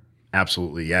coming.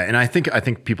 Absolutely, yeah, and I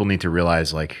think people need to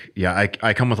realize, like, yeah,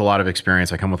 I come with a lot of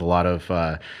experience. I come with a lot of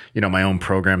my own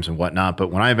programs and whatnot. But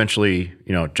when I eventually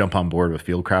jump on board with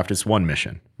Fieldcraft, it's one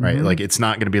mission, right? Like, it's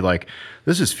not going to be like,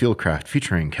 this is Fieldcraft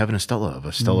featuring Kevin Estella of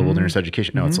Estella Wilderness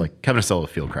Education. No, it's like Kevin Estella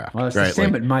of Fieldcraft. Well, it's right? the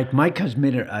same with Mike. Mike has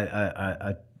made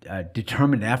a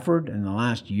determined effort in the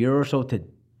last year or so to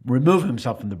remove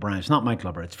himself from the brand. It's not Mike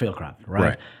Glover, it's Fieldcraft,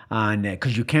 right? And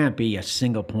because you can't be a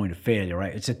single point of failure,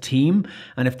 right? It's a team,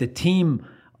 and if the team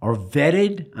are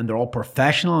vetted and they're all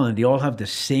professional and they all have the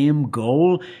same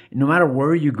goal, no matter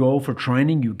where you go for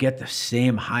training, you get the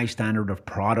same high standard of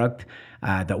product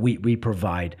that we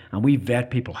provide. And we vet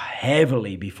people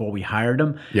heavily before we hire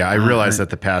them. Yeah, I realized that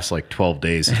the past like 12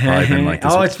 days has probably been like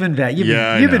this. Oh, it's been vetted.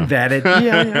 You've been vetted.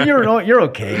 Yeah, you're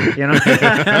okay.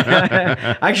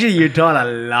 Actually, you taught a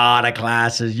lot of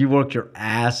classes. You worked your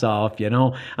ass off,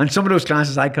 And some of those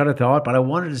classes I could have taught, but I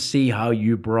wanted to see how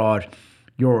you brought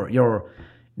your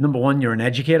number one, you're an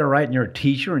educator, right? And you're a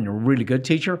teacher, and you're a really good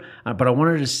teacher. But I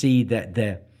wanted to see that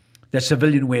the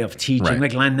civilian way of teaching,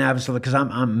 like land nav and stuff, because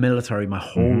I'm military my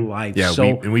whole life. Yeah,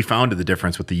 so we found the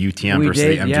difference with the UTM versus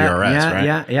the MGRS,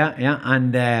 right? Yeah.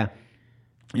 And I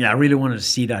really wanted to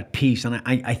see that piece. And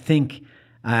I think,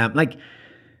 Todd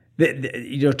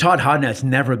Hodnett's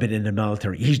never been in the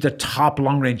military. He's the top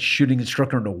long-range shooting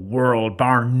instructor in the world,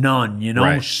 bar none,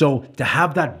 Right. So to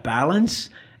have that balance,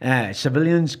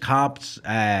 civilians, cops,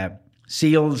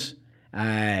 SEALs,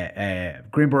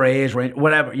 Green Berets,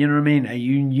 whatever, you know what I mean?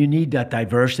 You need that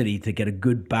diversity to get a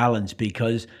good balance,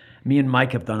 because me and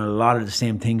Mike have done a lot of the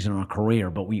same things in our career,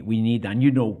 but we need that. And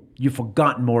you've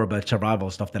forgotten more about survival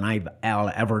stuff than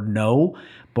I'll ever know,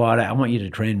 but I want you to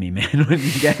train me, man, when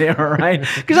you get there, all right?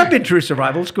 Because I've been through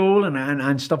survival school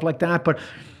and stuff like that, but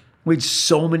we had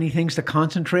so many things to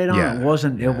concentrate on. Yeah. It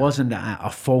wasn't a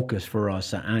focus for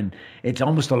us, and it's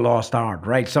almost a lost art,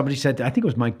 right? Somebody said, I think it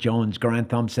was Mike Jones, Grant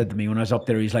Thumb said to me when I was up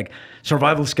there, he's like,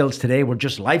 survival skills today were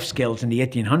just life skills in the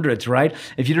 1800s, right?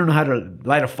 If you don't know how to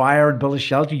light a fire and build a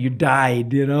shelter, you died,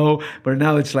 But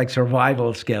now it's like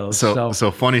survival skills.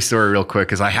 So funny story real quick,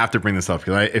 because I have to bring this up,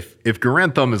 because if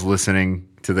Grant Thumb is listening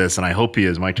to this, and I hope he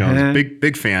is, Mike Jones,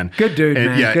 big fan. Good dude, and,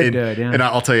 man. Yeah, good dude. Yeah. And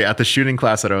I'll tell you, at the shooting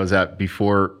class that I was at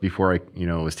before I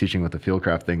was teaching with the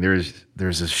Fieldcraft thing,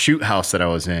 there's a shoot house that I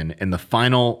was in, and the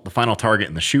final target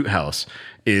in the shoot house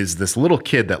is this little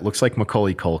kid that looks like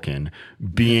Macaulay Culkin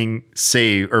being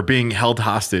saved or being held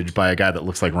hostage by a guy that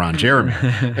looks like Ron Jeremy.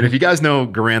 And if you guys know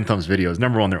Garand Thumb's videos,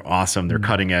 number one, they're awesome. They're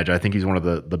cutting edge. I think he's one of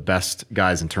the best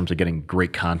guys in terms of getting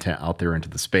great content out there into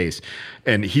the space.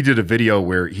 And he did a video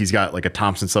where he's got like a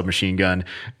Thompson submachine gun,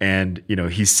 and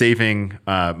he's saving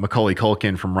Macaulay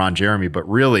Culkin from Ron Jeremy, but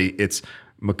really it's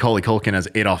Macaulay Culkin as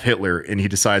Adolf Hitler, and he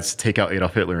decides to take out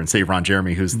Adolf Hitler and save Ron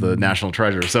Jeremy, who's the national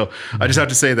treasure. So I just have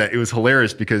to say that it was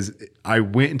hilarious, because I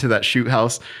went into that shoot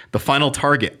house, the final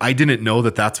target, I didn't know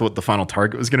that that's what the final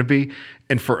target was going to be.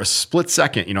 And for a split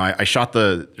second, I shot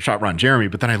Ron Jeremy,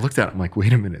 but then I looked at it, I'm like,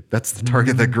 wait a minute, that's the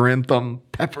target that Garand Thumb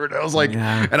peppered. I was like,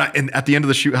 and at the end of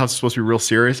the shoot house, it's supposed to be real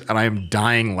serious, and I am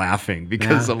dying laughing,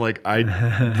 because I'm like,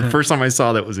 the first time I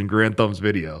saw that was in Garand Thumb's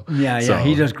video. So,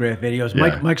 he does great videos.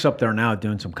 Yeah. Mike's up there now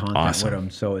doing some content Awesome. with him,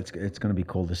 so it's going to be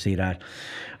cool to see that.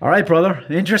 All right, brother.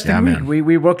 Interesting Yeah, week. man.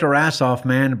 We worked our ass off,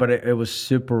 man, but it was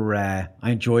super. I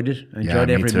enjoyed it. I enjoyed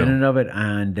me every too. minute of it,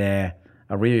 and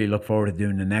I really look forward to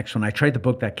doing the next one. I tried to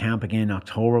book that camp again in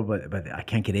October, but I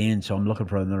can't get in, so I'm looking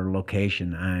for another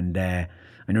location. And I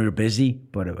know you're busy,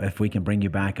 but if we can bring you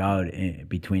back out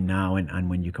between now and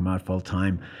when you come out full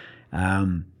time,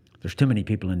 there's too many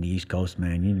people in the East Coast,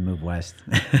 man. You need to move west.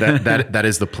 That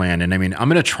is the plan. And I mean, I'm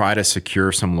going to try to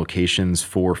secure some locations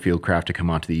for Fieldcraft to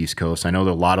come out to the East Coast. I know that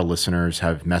a lot of listeners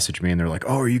have messaged me and they're like,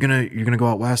 "Oh, you're gonna go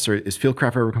out west, or is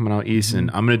Fieldcraft ever coming out east?"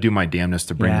 And I'm going to do my damnest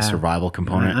to bring the survival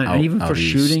component out. And even for out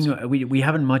east. shooting, we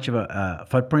haven't much of a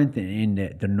footprint in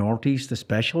the Northeast,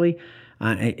 especially.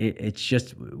 And it's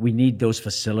just, we need those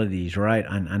facilities, right?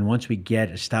 And once we get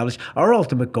established, our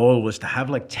ultimate goal was to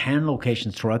have like 10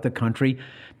 locations throughout the country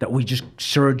that we just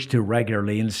surge to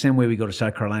regularly, in the same way we go to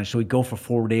South Carolina. So we go for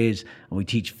 4 days and we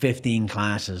teach 15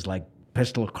 classes, like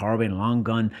pistol, carbine, long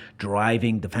gun,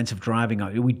 driving, defensive driving.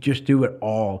 We just do it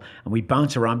all, and we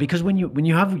bounce around, because when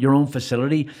you have your own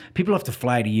facility, people have to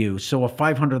fly to you. So a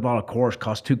 $500 course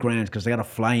costs $2,000 because they got to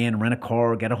fly in, rent a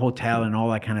car, get a hotel, and all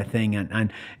that kind of thing.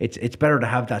 And it's better to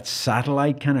have that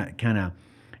satellite kind of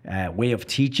way of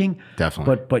teaching.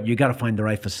 Definitely. But you got to find the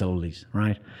right facilities,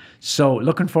 right? So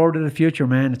looking forward to the future,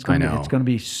 man. It's going to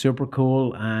be super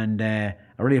cool, and I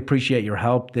really appreciate your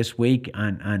help this week,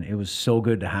 and it was so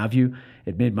good to have you.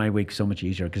 It made my week so much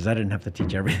easier because I didn't have to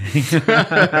teach everything.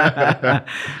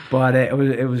 But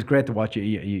it was great to watch you.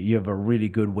 You have a really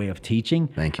good way of teaching.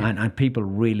 Thank you. And people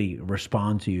really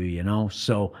respond to you, you know.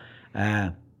 So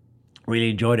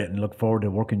really enjoyed it and look forward to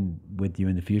working with you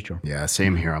in the future. Yeah,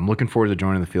 same here. I'm looking forward to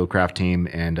joining the Fieldcraft team,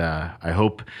 and I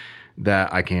hope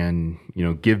that I can,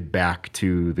 give back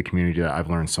to the community that I've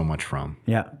learned so much from.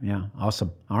 Yeah,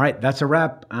 awesome. All right, that's a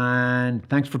wrap, and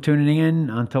thanks for tuning in.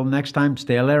 Until next time,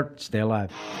 stay alert, stay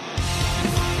alive.